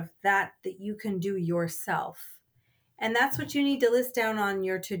amount of that you can do yourself. And that's what you need to list down on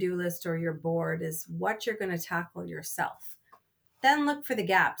your to-do list or your board, is what you're going to tackle yourself. Then look for the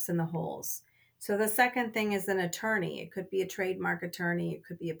gaps and the holes. So the second thing is an attorney. It could be a trademark attorney. It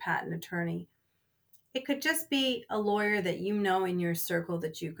could be a patent attorney. It could just be a lawyer that you know in your circle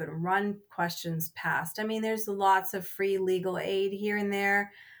that you could run questions past. I mean, there's lots of free legal aid here and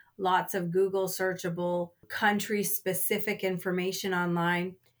there, lots of Google searchable country specific information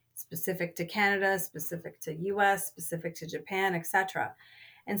online, specific to Canada, specific to US, specific to Japan, etc.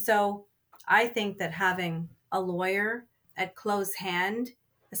 And so I think that having a lawyer at close hand,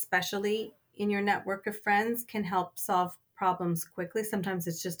 especially in your network of friends, can help solve problems quickly. Sometimes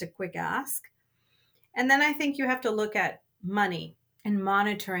it's just a quick ask. And then I think you have to look at money and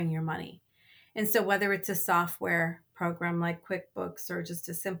monitoring your money. And so whether it's a software program like QuickBooks or just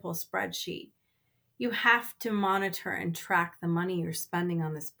a simple spreadsheet, you have to monitor and track the money you're spending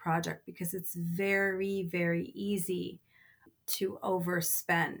on this project, because it's very, very easy to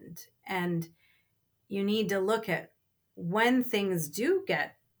overspend. And you need to look at when things do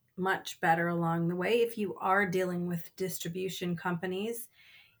get much better along the way. If you are dealing with distribution companies,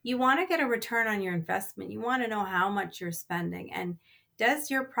 you want to get a return on your investment. You want to know how much you're spending, and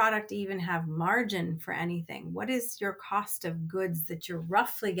does your product even have margin for anything? What is your cost of goods that you're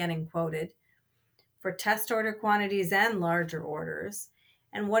roughly getting quoted for test order quantities and larger orders?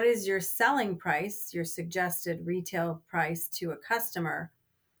 And what is your selling price, your suggested retail price to a customer?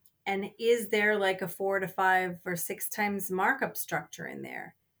 And is there like a 4 to 5 or 6 times markup structure in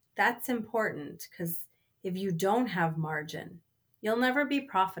there? That's important, because if you don't have margin, you'll never be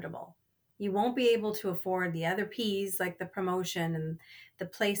profitable. You won't be able to afford the other P's, like the promotion and the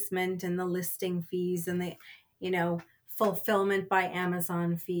placement and the listing fees and the, fulfillment by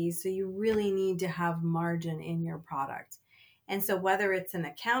Amazon fees. So you really need to have margin in your product. And so whether it's an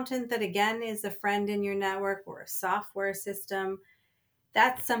accountant that again is a friend in your network, or a software system,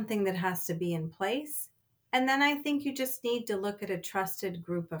 that's something that has to be in place. And then I think you just need to look at a trusted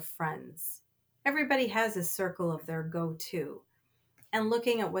group of friends. Everybody has a circle of their go-to, and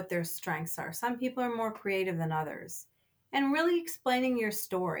looking at what their strengths are. Some people are more creative than others, and really explaining your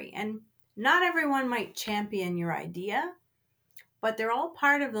story. And not everyone might champion your idea, but they're all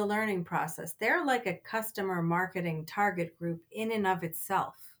part of the learning process. They're like a customer marketing target group in and of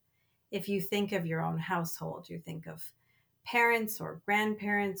itself. If you think of your own household, you think of parents or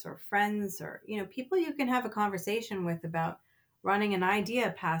grandparents or friends, or people you can have a conversation with about running an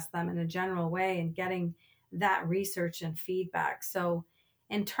idea past them in a general way and getting that research and feedback. So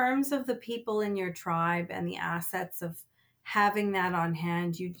in terms of the people in your tribe and the assets of having that on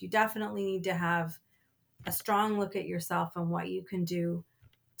hand, you definitely need to have a strong look at yourself and what you can do.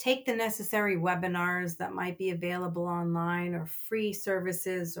 Take the necessary webinars that might be available online, or free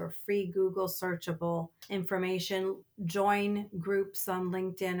services or free Google searchable information. Join groups on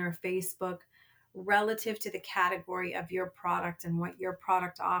LinkedIn or Facebook relative to the category of your product and what your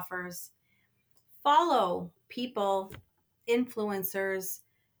product offers. Follow people, influencers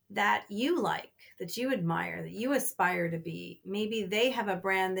that you like, that you admire, that you aspire to be. Maybe they have a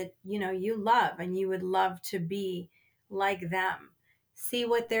brand that you love and you would love to be like them. See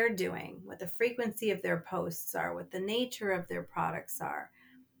what they're doing, what the frequency of their posts are, what the nature of their products are,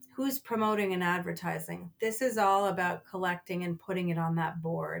 who's promoting and advertising. This is all about collecting and putting it on that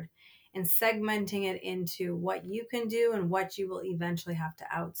board and segmenting it into what you can do and what you will eventually have to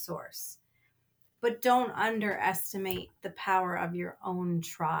outsource. But don't underestimate the power of your own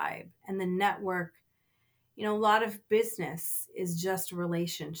tribe and the network. A lot of business is just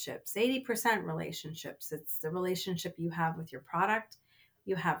relationships, 80% relationships. It's the relationship you have with your product,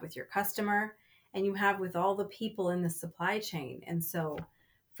 you have with your customer, and you have with all the people in the supply chain. And so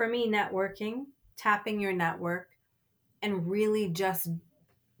for me, networking, tapping your network, and really just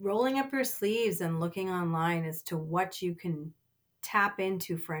rolling up your sleeves and looking online as to what you can tap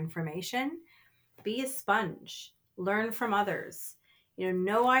into for information. Be a sponge, learn from others.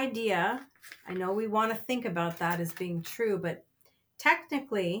 No idea. I know we want to think about that as being true, but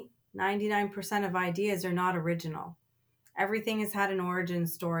technically 99% of ideas are not original. Everything has had an origin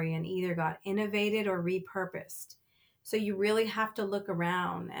story and either got innovated or repurposed. So you really have to look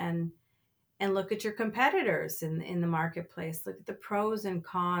around and look at your competitors in the marketplace. Look at the pros and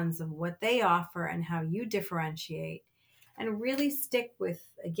cons of what they offer and how you differentiate, and really stick with,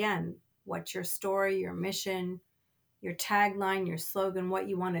 again, what's your story, your mission, your tagline, your slogan, what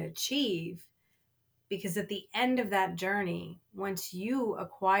you want to achieve. Because at the end of that journey, once you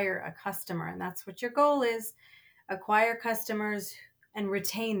acquire a customer, and that's what your goal is, acquire customers and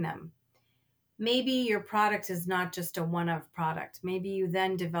retain them. Maybe your product is not just a one-off product. Maybe you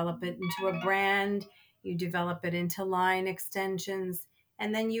then develop it into a brand, you develop it into line extensions,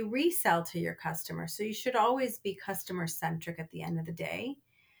 and then you resell to your customer. So you should always be customer centric at the end of the day.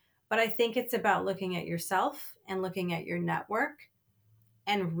 But I think it's about looking at yourself and looking at your network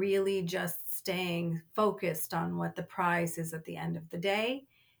and really just staying focused on what the prize is at the end of the day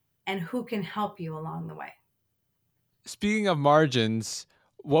and who can help you along the way. Speaking of margins,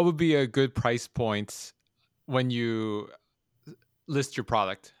 what would be a good price point when you list your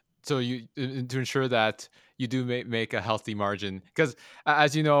product? So you to ensure that you do make a healthy margin, because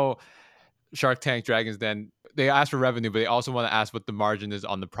as you know, Shark Tank, Dragons Den, they ask for revenue, but they also want to ask what the margin is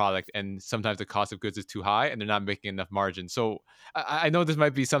on the product. And sometimes the cost of goods is too high and they're not making enough margin. So I know this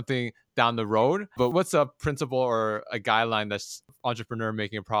might be something down the road, but what's a principle or a guideline that entrepreneur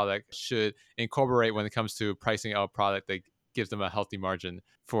making a product should incorporate when it comes to pricing out a product that gives them a healthy margin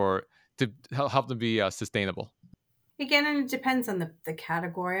for to help them be sustainable? Again, and it depends on the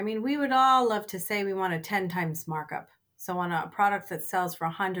category. I mean, we would all love to say we want a 10 times markup. So on a product that sells for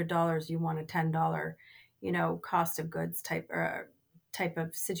 $100, you want a $10, cost of goods type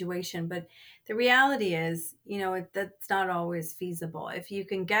of situation. But the reality is, that's not always feasible. If you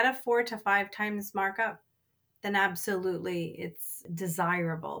can get a 4 to 5 times markup, then absolutely it's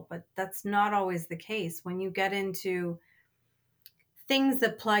desirable. But that's not always the case. When you get into things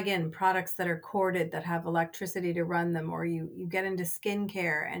that plug in, products that are corded that have electricity to run them, or you get into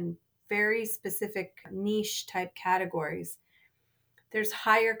skincare and very specific niche type categories, there's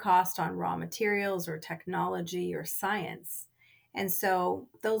higher cost on raw materials or technology or science. And so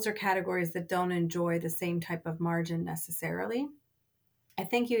those are categories that don't enjoy the same type of margin necessarily. I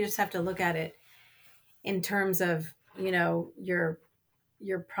think you just have to look at it in terms of,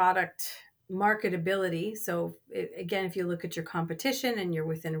 your product marketability. So again, if you look at your competition and you're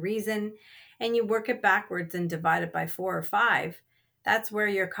within reason and you work it backwards and divide it by 4 or 5, that's where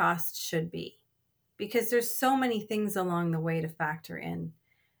your cost should be. Because there's so many things along the way to factor in,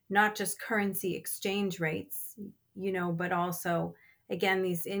 not just currency exchange rates, but also, again,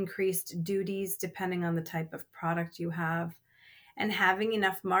 these increased duties depending on the type of product you have, and having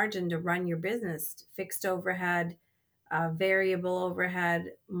enough margin to run your business, fixed overhead, variable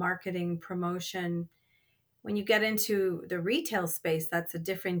overhead, marketing, promotion. When you get into the retail space, that's a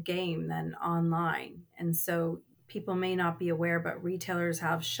different game than online. And so people may not be aware, but retailers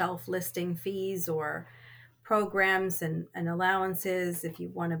have shelf listing fees or programs and allowances. If you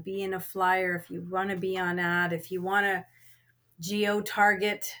want to be in a flyer, if you want to be on ad, if you want to geo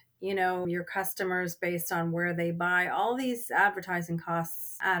target, your customers based on where they buy, all these advertising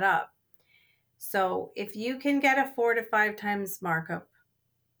costs add up. So if you can get a 4 to 5 times markup,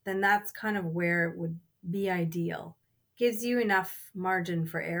 then that's kind of where it would be ideal. Gives you enough margin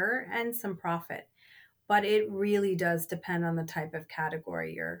for error and some profit. But it really does depend on the type of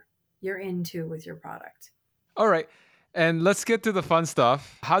category you're into with your product. All right. And let's get to the fun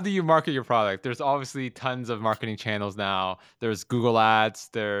stuff. How do you market your product? There's obviously tons of marketing channels now. There's Google Ads,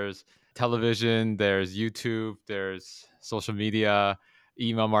 there's television, there's YouTube, there's social media,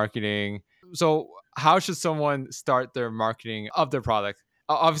 email marketing. So, how should someone start their marketing of their product?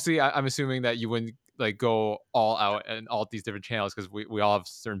 Obviously, I'm assuming that you wouldn't like go all out and all these different channels because we all have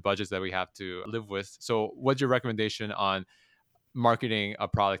certain budgets that we have to live with. So, what's your recommendation on marketing a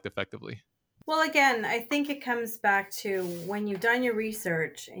product effectively? Well, again, I think it comes back to when you've done your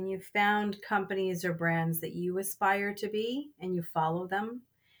research and you've found companies or brands that you aspire to be and you follow them,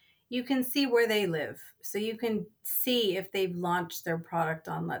 you can see where they live. So you can see if they've launched their product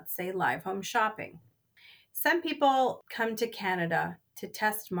on, let's say, Live Home Shopping. Some people come to Canada to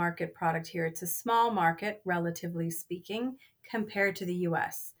test market product here. It's a small market, relatively speaking, compared to the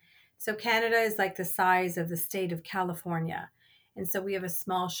US. So Canada is like the size of the state of California. And so we have a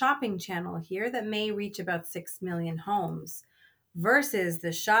small shopping channel here that may reach about 6 million homes versus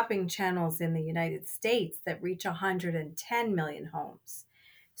the shopping channels in the United States that reach 110 million homes.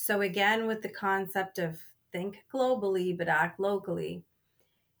 So again, with the concept of think globally but act locally,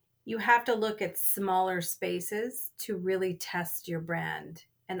 you have to look at smaller spaces to really test your brand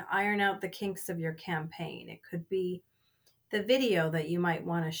and iron out the kinks of your campaign. It could be the video that you might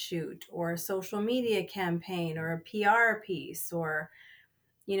want to shoot, or a social media campaign, or a PR piece, or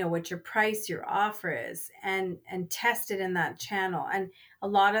what your price, your offer is, and test it in that channel. And a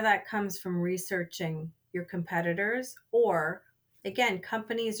lot of that comes from researching your competitors or Again,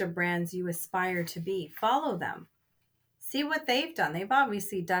 companies or brands you aspire to be, follow them. See what they've done. They've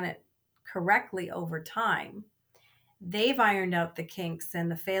obviously done it correctly over time. They've ironed out the kinks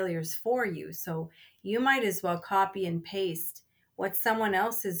and the failures for you. So you might as well copy and paste what someone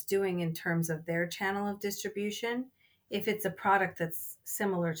else is doing in terms of their channel of distribution if it's a product that's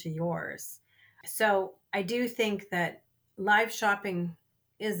similar to yours. So I do think that live shopping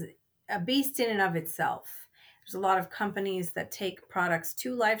is a beast in and of itself. There's a lot of companies that take products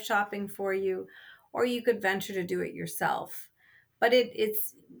to live shopping for you, or you could venture to do it yourself. But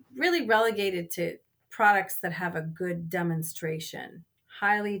it's really relegated to products that have a good demonstration,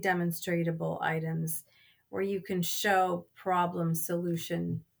 highly demonstratable items where you can show problem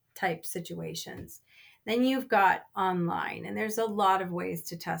solution type situations. Then you've got online, and there's a lot of ways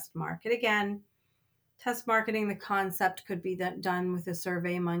to test market. Again, test marketing, the concept could be done with a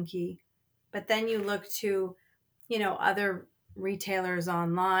survey monkey, but then you look to, other retailers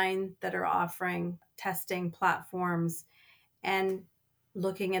online that are offering testing platforms and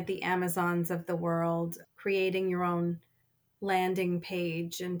looking at the Amazons of the world, creating your own landing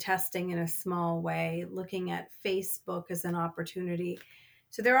page and testing in a small way, looking at Facebook as an opportunity.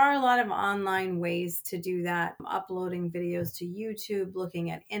 So there are a lot of online ways to do that, uploading videos to YouTube,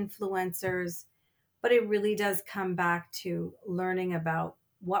 looking at influencers, but it really does come back to learning about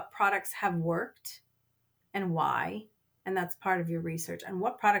what products have worked and why. And that's part of your research, and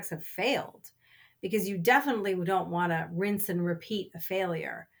what products have failed, because you definitely don't want to rinse and repeat a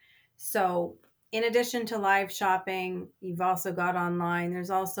failure. So, in addition to live shopping, you've also got online.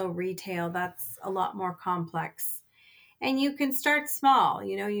 There's also retail. That's a lot more complex. And you can start small.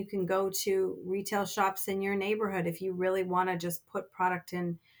 You can go to retail shops in your neighborhood if you really want to just put product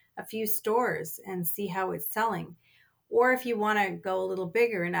in a few stores and see how it's selling. Or if you want to go a little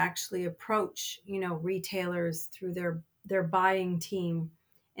bigger and actually approach, retailers through their buying team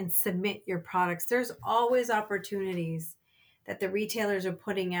and submit your products. There's always opportunities that the retailers are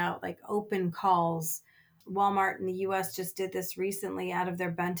putting out, like open calls. Walmart in the US just did this recently out of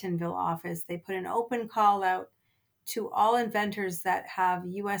their Bentonville office. They put an open call out to all inventors that have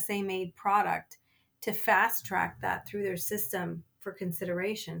USA made product to fast track that through their system for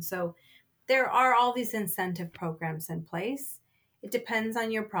consideration. So there are all these incentive programs in place. It depends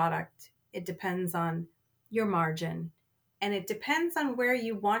on your product, it depends on your margin, and it depends on where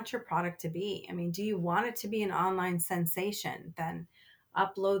you want your product to be. I mean, do you want it to be an online sensation? Then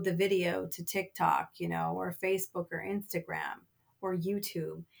upload the video to TikTok, or Facebook or Instagram or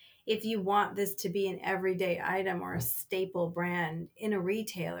YouTube. If you want this to be an everyday item or a staple brand in a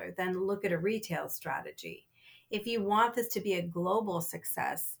retailer, then look at a retail strategy. If you want this to be a global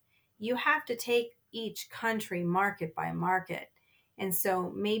success, you have to take each country market by market. And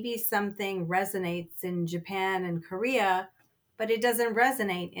so maybe something resonates in Japan and Korea, but it doesn't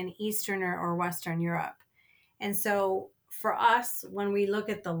resonate in Eastern or Western Europe. And so for us, when we look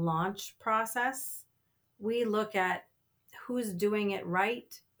at the launch process, we look at who's doing it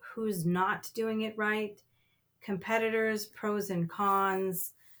right, who's not doing it right, competitors, pros and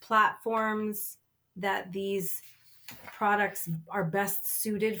cons, platforms that these products are best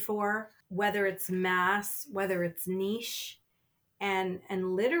suited for, whether it's mass, whether it's niche, and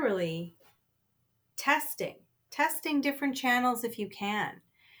literally testing different channels if you can,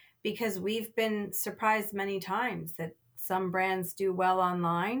 because we've been surprised many times that some brands do well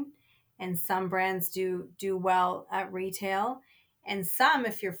online and some brands do well at retail, and some,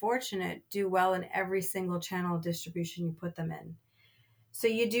 if you're fortunate, do well in every single channel of distribution you put them in. So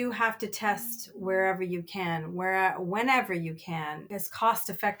you do have to test wherever you can, whenever you can, as cost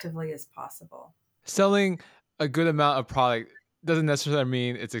effectively as possible. Selling a good amount of product doesn't necessarily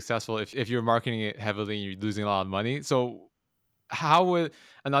mean it's successful if you're marketing it heavily and you're losing a lot of money. So how would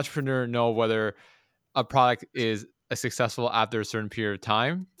an entrepreneur know whether a product is successful after a certain period of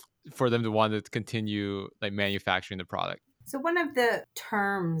time for them to want to continue like manufacturing the product? So one of the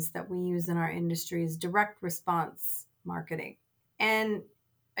terms that we use in our industry is direct response marketing. And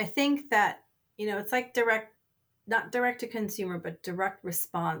I think that, it's like not direct to consumer, but direct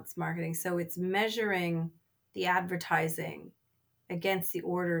response marketing. So it's measuring the advertising against the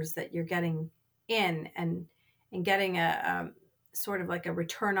orders that you're getting in, and getting a sort of like a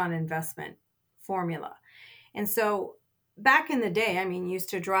return on investment formula. And so back in the day, I mean, you used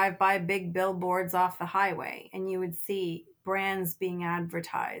to drive by big billboards off the highway and you would see brands being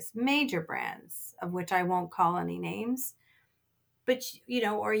advertised, major brands, of which I won't call any names, but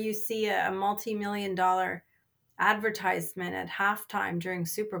or you see a multi-million dollar advertisement at halftime during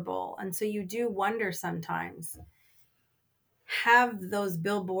Super Bowl. And so you do wonder sometimes, have those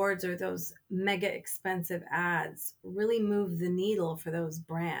billboards or those mega expensive ads really move the needle for those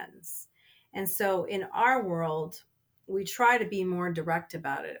brands. And so in our world, we try to be more direct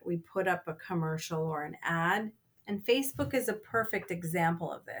about it. We put up a commercial or an ad, and Facebook is a perfect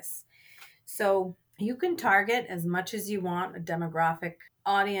example of this. So you can target as much as you want a demographic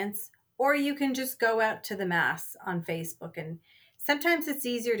audience, or you can just go out to the mass on Facebook. And sometimes it's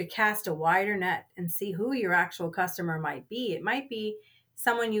easier to cast a wider net and see who your actual customer might be. It might be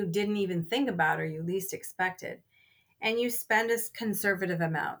someone you didn't even think about or you least expected. And you spend a conservative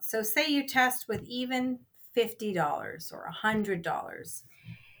amount. So, say you test with even $50 or $100,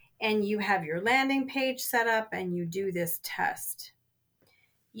 and you have your landing page set up and you do this test.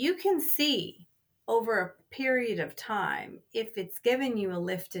 You can see over a period of time if it's given you a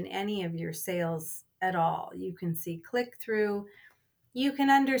lift in any of your sales at all. You can see click through. You can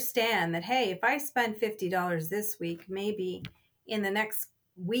understand that, hey, if I spend $50 this week, maybe in the next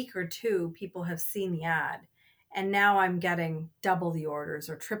week or two, people have seen the ad. And now I'm getting double the orders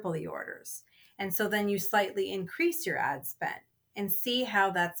or triple the orders. And so then you slightly increase your ad spend and see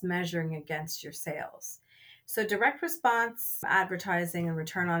how that's measuring against your sales. So direct response advertising and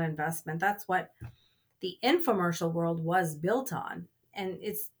return on investment, that's what the infomercial world was built on. And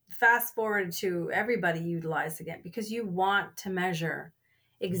it's fast forward to everybody utilizing it because you want to measure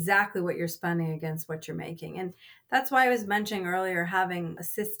exactly what you're spending against what you're making. And that's why I was mentioning earlier having a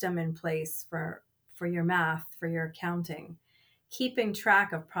system in place for your math, for your accounting, keeping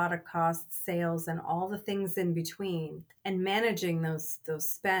track of product costs, sales, and all the things in between, and managing those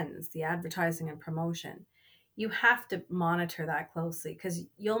spends, the advertising and promotion. You have to monitor that closely because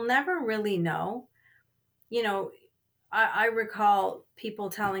you'll never really know. You know, I recall people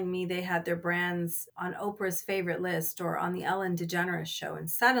telling me they had their brands on Oprah's favorite list or on the Ellen DeGeneres show, and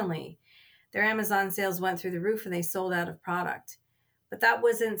suddenly their Amazon sales went through the roof and they sold out of product. But that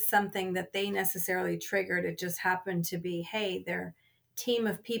wasn't something that they necessarily triggered. It just happened to be, hey, their team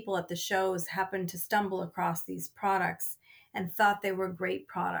of people at the shows happened to stumble across these products and thought they were great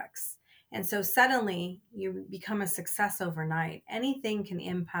products. And so suddenly you become a success overnight. Anything can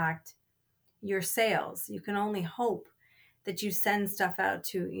impact your sales. You can only hope that you send stuff out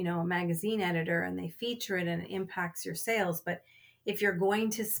to, a magazine editor and they feature it and it impacts your sales. But if you're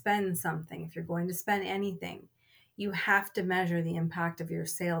going to spend something, if you're going to spend anything, you have to measure the impact of your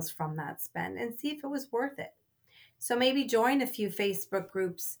sales from that spend and see if it was worth it. So maybe join a few Facebook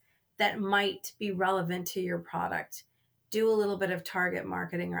groups that might be relevant to your product. Do a little bit of target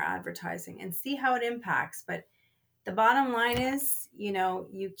marketing or advertising and see how it impacts. But the bottom line is,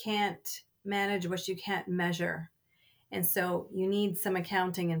 you can't manage what you can't measure. And so you need some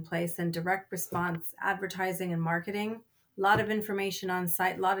accounting in place and direct response advertising and marketing. A lot of information on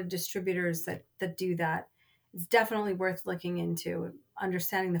site, a lot of distributors that do that. It's definitely worth looking into,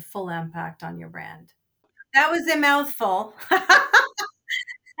 understanding the full impact on your brand. That was a mouthful.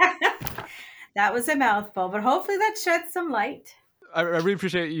 That was a mouthful, but hopefully that sheds some light. I really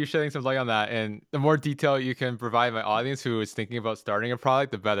appreciate you shedding some light on that. And the more detail you can provide my audience who is thinking about starting a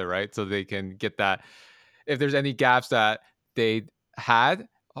product, the better, right? So they can get that. If there's any gaps that they had,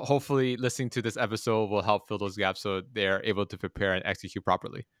 hopefully listening to this episode will help fill those gaps so they're able to prepare and execute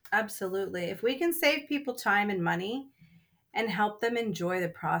properly. Absolutely. If we can save people time and money and help them enjoy the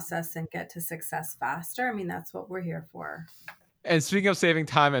process and get to success faster, I mean, that's what we're here for. And speaking of saving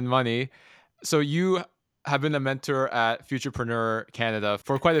time and money, so you have been a mentor at Futurepreneur Canada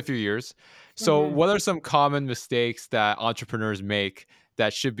for quite a few years. So Mhm. what are some common mistakes that entrepreneurs make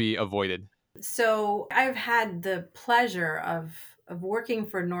that should be avoided? So I've had the pleasure of working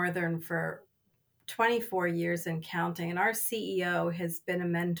for Northern for 24 years and counting, and our CEO has been a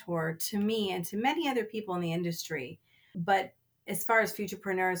mentor to me and to many other people in the industry. But as far as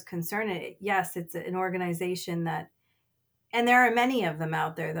Futurepreneur is concerned, yes, it's an organization that, and there are many of them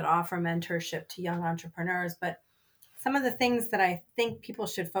out there that offer mentorship to young entrepreneurs. But some of the things that I think people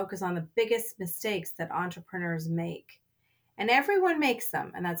should focus on, the biggest mistakes that entrepreneurs make, and everyone makes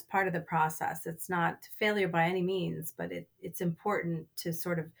them, and that's part of the process. It's not failure by any means, but it's important to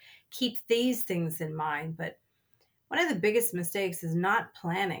sort of keep these things in mind. But one of the biggest mistakes is not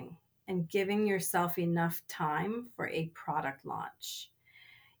planning and giving yourself enough time for a product launch.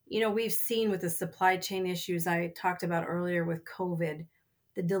 We've seen with the supply chain issues I talked about earlier with COVID,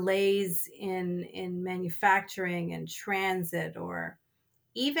 the delays in manufacturing and transit, or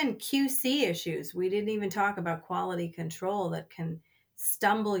even QC issues. We didn't even talk about quality control that can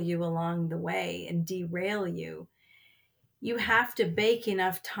stumble you along the way and derail you. You have to bake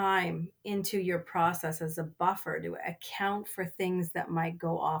enough time into your process as a buffer to account for things that might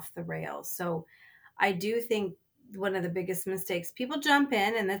go off the rails. So I do think one of the biggest mistakes. People jump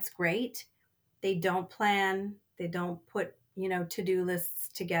in and that's great. They don't plan, they don't put, to-do lists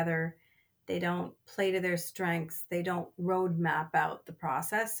together. They don't play to their strengths. They don't roadmap out the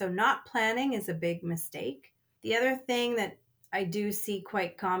process. So not planning is a big mistake. The other thing that I do see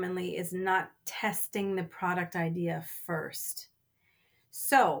quite commonly is not testing the product idea first.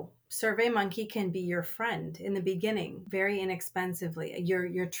 So, SurveyMonkey can be your friend in the beginning, very inexpensively.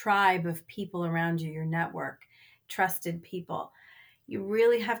 Your tribe of people around you, your network, trusted people. You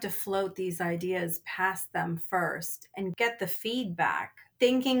really have to float these ideas past them first and get the feedback.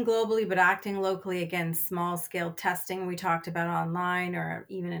 Thinking globally but acting locally, again, small scale testing we talked about online or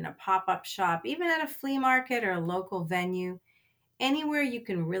even in a pop-up shop, even at a flea market or a local venue, anywhere you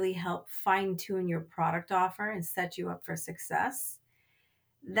can really help fine tune your product offer and set you up for success.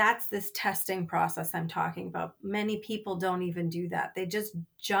 That's this testing process I'm talking about. Many people don't even do that. They just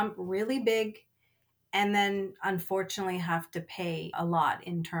jump really big and then unfortunately have to pay a lot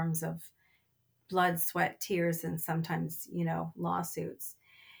in terms of blood, sweat, tears, and sometimes, lawsuits.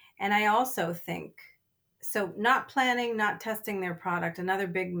 And I also think so, not planning, not testing their product. Another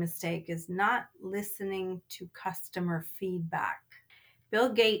big mistake is not listening to customer feedback. Bill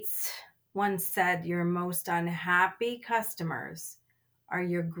Gates once said, your most unhappy customers are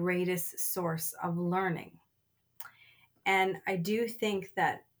your greatest source of learning. And I do think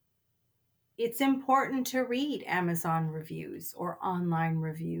that it's important to read Amazon reviews or online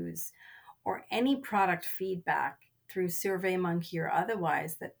reviews or any product feedback through SurveyMonkey or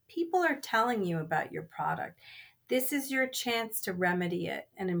otherwise that people are telling you about your product. This is your chance to remedy it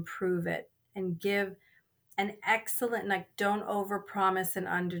and improve it and give an excellent, like, don't overpromise and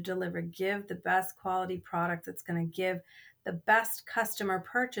underdeliver. Give the best quality product that's going to give the best customer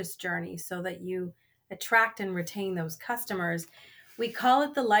purchase journey so that you attract and retain those customers. We call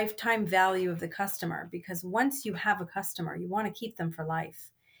it the lifetime value of the customer because once you have a customer, you want to keep them for life.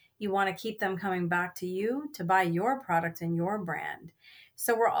 You want to keep them coming back to you to buy your product and your brand.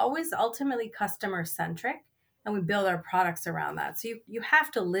 So we're always ultimately customer centric and we build our products around that. So you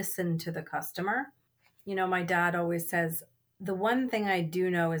have to listen to the customer. My dad always says, the one thing I do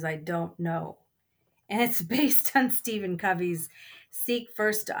know is I don't know. And it's based on Stephen Covey's seek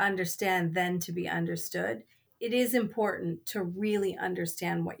first to understand, then to be understood. It is important to really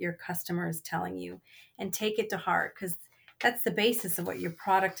understand what your customer is telling you and take it to heart because that's the basis of what your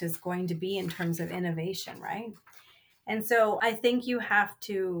product is going to be in terms of innovation, right? And so I think you have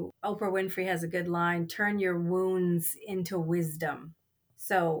to, Oprah Winfrey has a good line, turn your wounds into wisdom.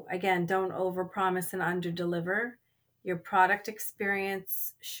 So again, don't overpromise and underdeliver. Your product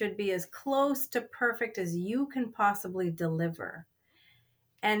experience should be as close to perfect as you can possibly deliver.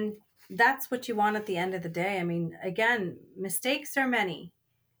 And that's what you want at the end of the day. I mean, again, mistakes are many.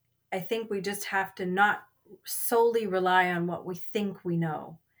 I think we just have to not solely rely on what we think we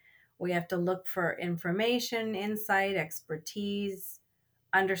know. We have to look for information, insight, expertise,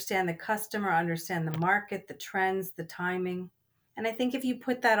 understand the customer, understand the market, the trends, the timing. And I think if you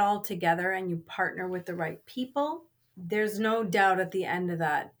put that all together and you partner with the right people, there's no doubt at the end of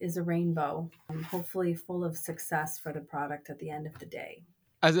that is a rainbow, hopefully full of success for the product at the end of the day.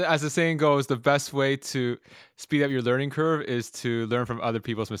 As the saying goes, the best way to speed up your learning curve is to learn from other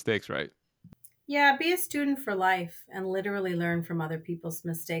people's mistakes, right? Yeah, be a student for life and literally learn from other people's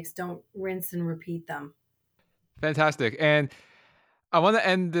mistakes. Don't rinse and repeat them. Fantastic. And I want to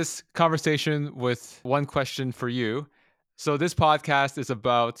end this conversation with one question for you. So, this podcast is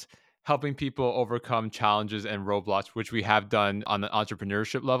about helping people overcome challenges and roadblocks, which we have done on the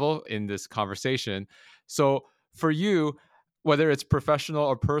entrepreneurship level in this conversation. So, for you, whether it's professional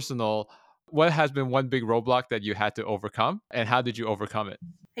or personal, what has been one big roadblock that you had to overcome, and how did you overcome it?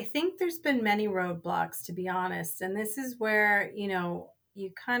 I think there's been many roadblocks, to be honest. And this is where, you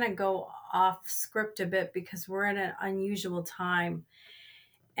kind of go off script a bit because we're in an unusual time.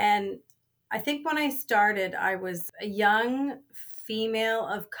 And I think when I started, I was a young female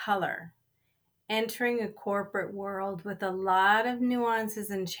of color entering a corporate world with a lot of nuances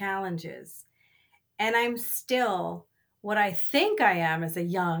and challenges. And I'm still what I think I am as a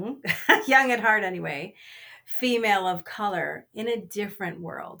young, young at heart anyway, female of color in a different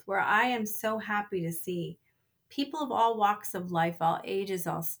world where I am so happy to see people of all walks of life, all ages,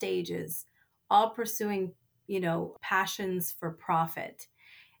 all stages, all pursuing, passions for profit.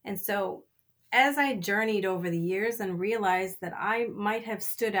 And so as I journeyed over the years and realized that I might have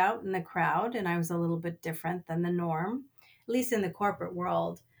stood out in the crowd and I was a little bit different than the norm, at least in the corporate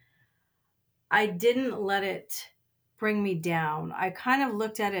world, I didn't let it bring me down. I kind of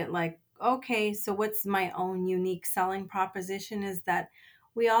looked at it like, okay, so what's my own unique selling proposition is that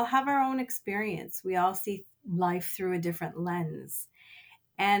we all have our own experience. We all see life through a different lens.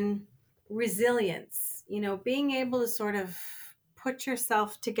 And resilience, being able to sort of put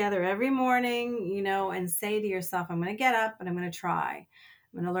yourself together every morning, and say to yourself, I'm going to get up and I'm going to try.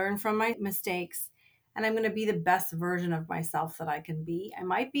 I'm going to learn from my mistakes and I'm going to be the best version of myself that I can be. I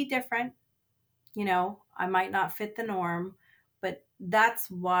might be different, I might not fit the norm, but that's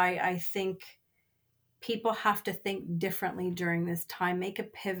why I think people have to think differently during this time. Make a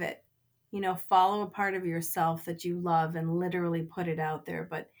pivot, follow a part of yourself that you love and literally put it out there.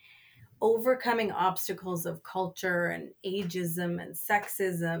 But overcoming obstacles of culture and ageism and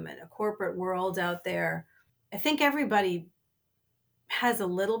sexism and a corporate world out there, I think everybody has a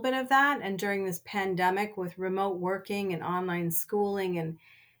little bit of that. And during this pandemic with remote working and online schooling and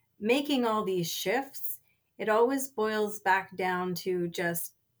making all these shifts, it always boils back down to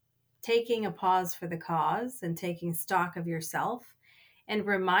just taking a pause for the cause and taking stock of yourself and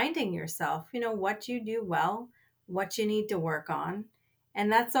reminding yourself, what you do well, what you need to work on.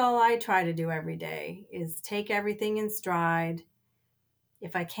 And that's all I try to do every day is take everything in stride.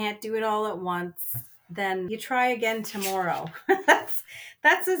 If I can't do it all at once, then you try again tomorrow.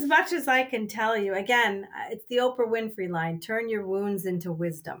 that's as much as I can tell you. Again, it's the Oprah Winfrey line, turn your wounds into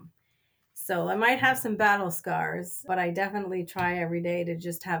wisdom. So I might have some battle scars, but I definitely try every day to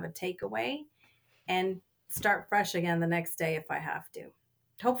just have a takeaway and start fresh again the next day if I have to.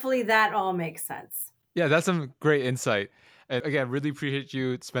 Hopefully that all makes sense. Yeah, that's some great insight. And again, really appreciate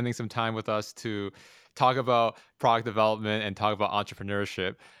you spending some time with us to talk about product development and talk about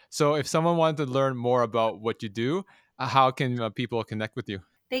entrepreneurship. So if someone wanted to learn more about what you do, how can people connect with you?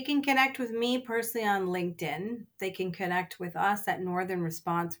 They can connect with me personally on LinkedIn. They can connect with us at Northern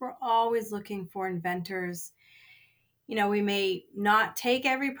Response. We're always looking for inventors. We may not take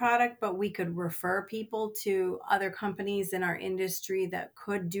every product, but we could refer people to other companies in our industry that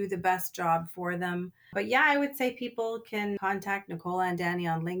could do the best job for them. But yeah, I would say people can contact Nicole and Danny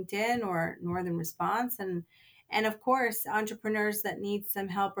on LinkedIn or Northern Response. And of course, entrepreneurs that need some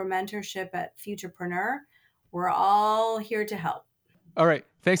help or mentorship at Futurepreneur, we're all here to help. All right.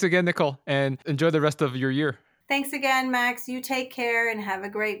 Thanks again, Nicole, and enjoy the rest of your year. Thanks again, Max. You take care and have a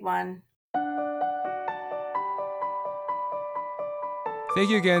great one. Thank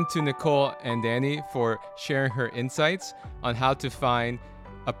you again to Nicole and Danny for sharing her insights on how to find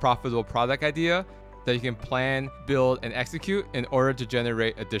a profitable product idea that you can plan, build, and execute in order to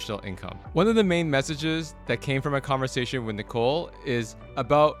generate additional income. One of the main messages that came from a conversation with Nicole is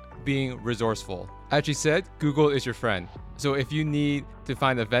about being resourceful. As she said, Google is your friend. So if you need to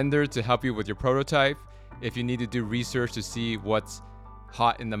find a vendor to help you with your prototype, if you need to do research to see what's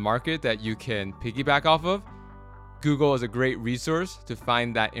hot in the market that you can piggyback off of, Google is a great resource to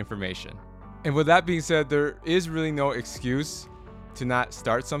find that information. And with that being said, there is really no excuse to not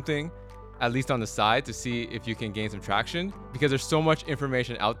start something, at least on the side, to see if you can gain some traction, because there's so much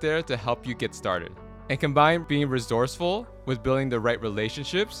information out there to help you get started. And combine being resourceful with building the right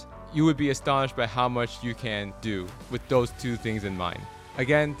relationships, you would be astonished by how much you can do with those two things in mind.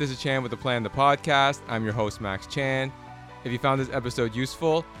 Again, this is Chan with the Plan, the podcast. I'm your host, Max Chan. If you found this episode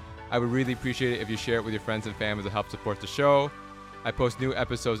useful, I would really appreciate it if you share it with your friends and family to help support the show. I post new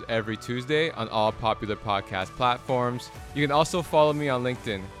episodes every Tuesday on all popular podcast platforms. You can also follow me on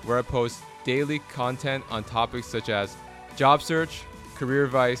LinkedIn, where I post daily content on topics such as job search, career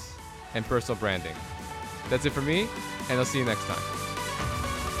advice, and personal branding. That's it for me, and I'll see you next time.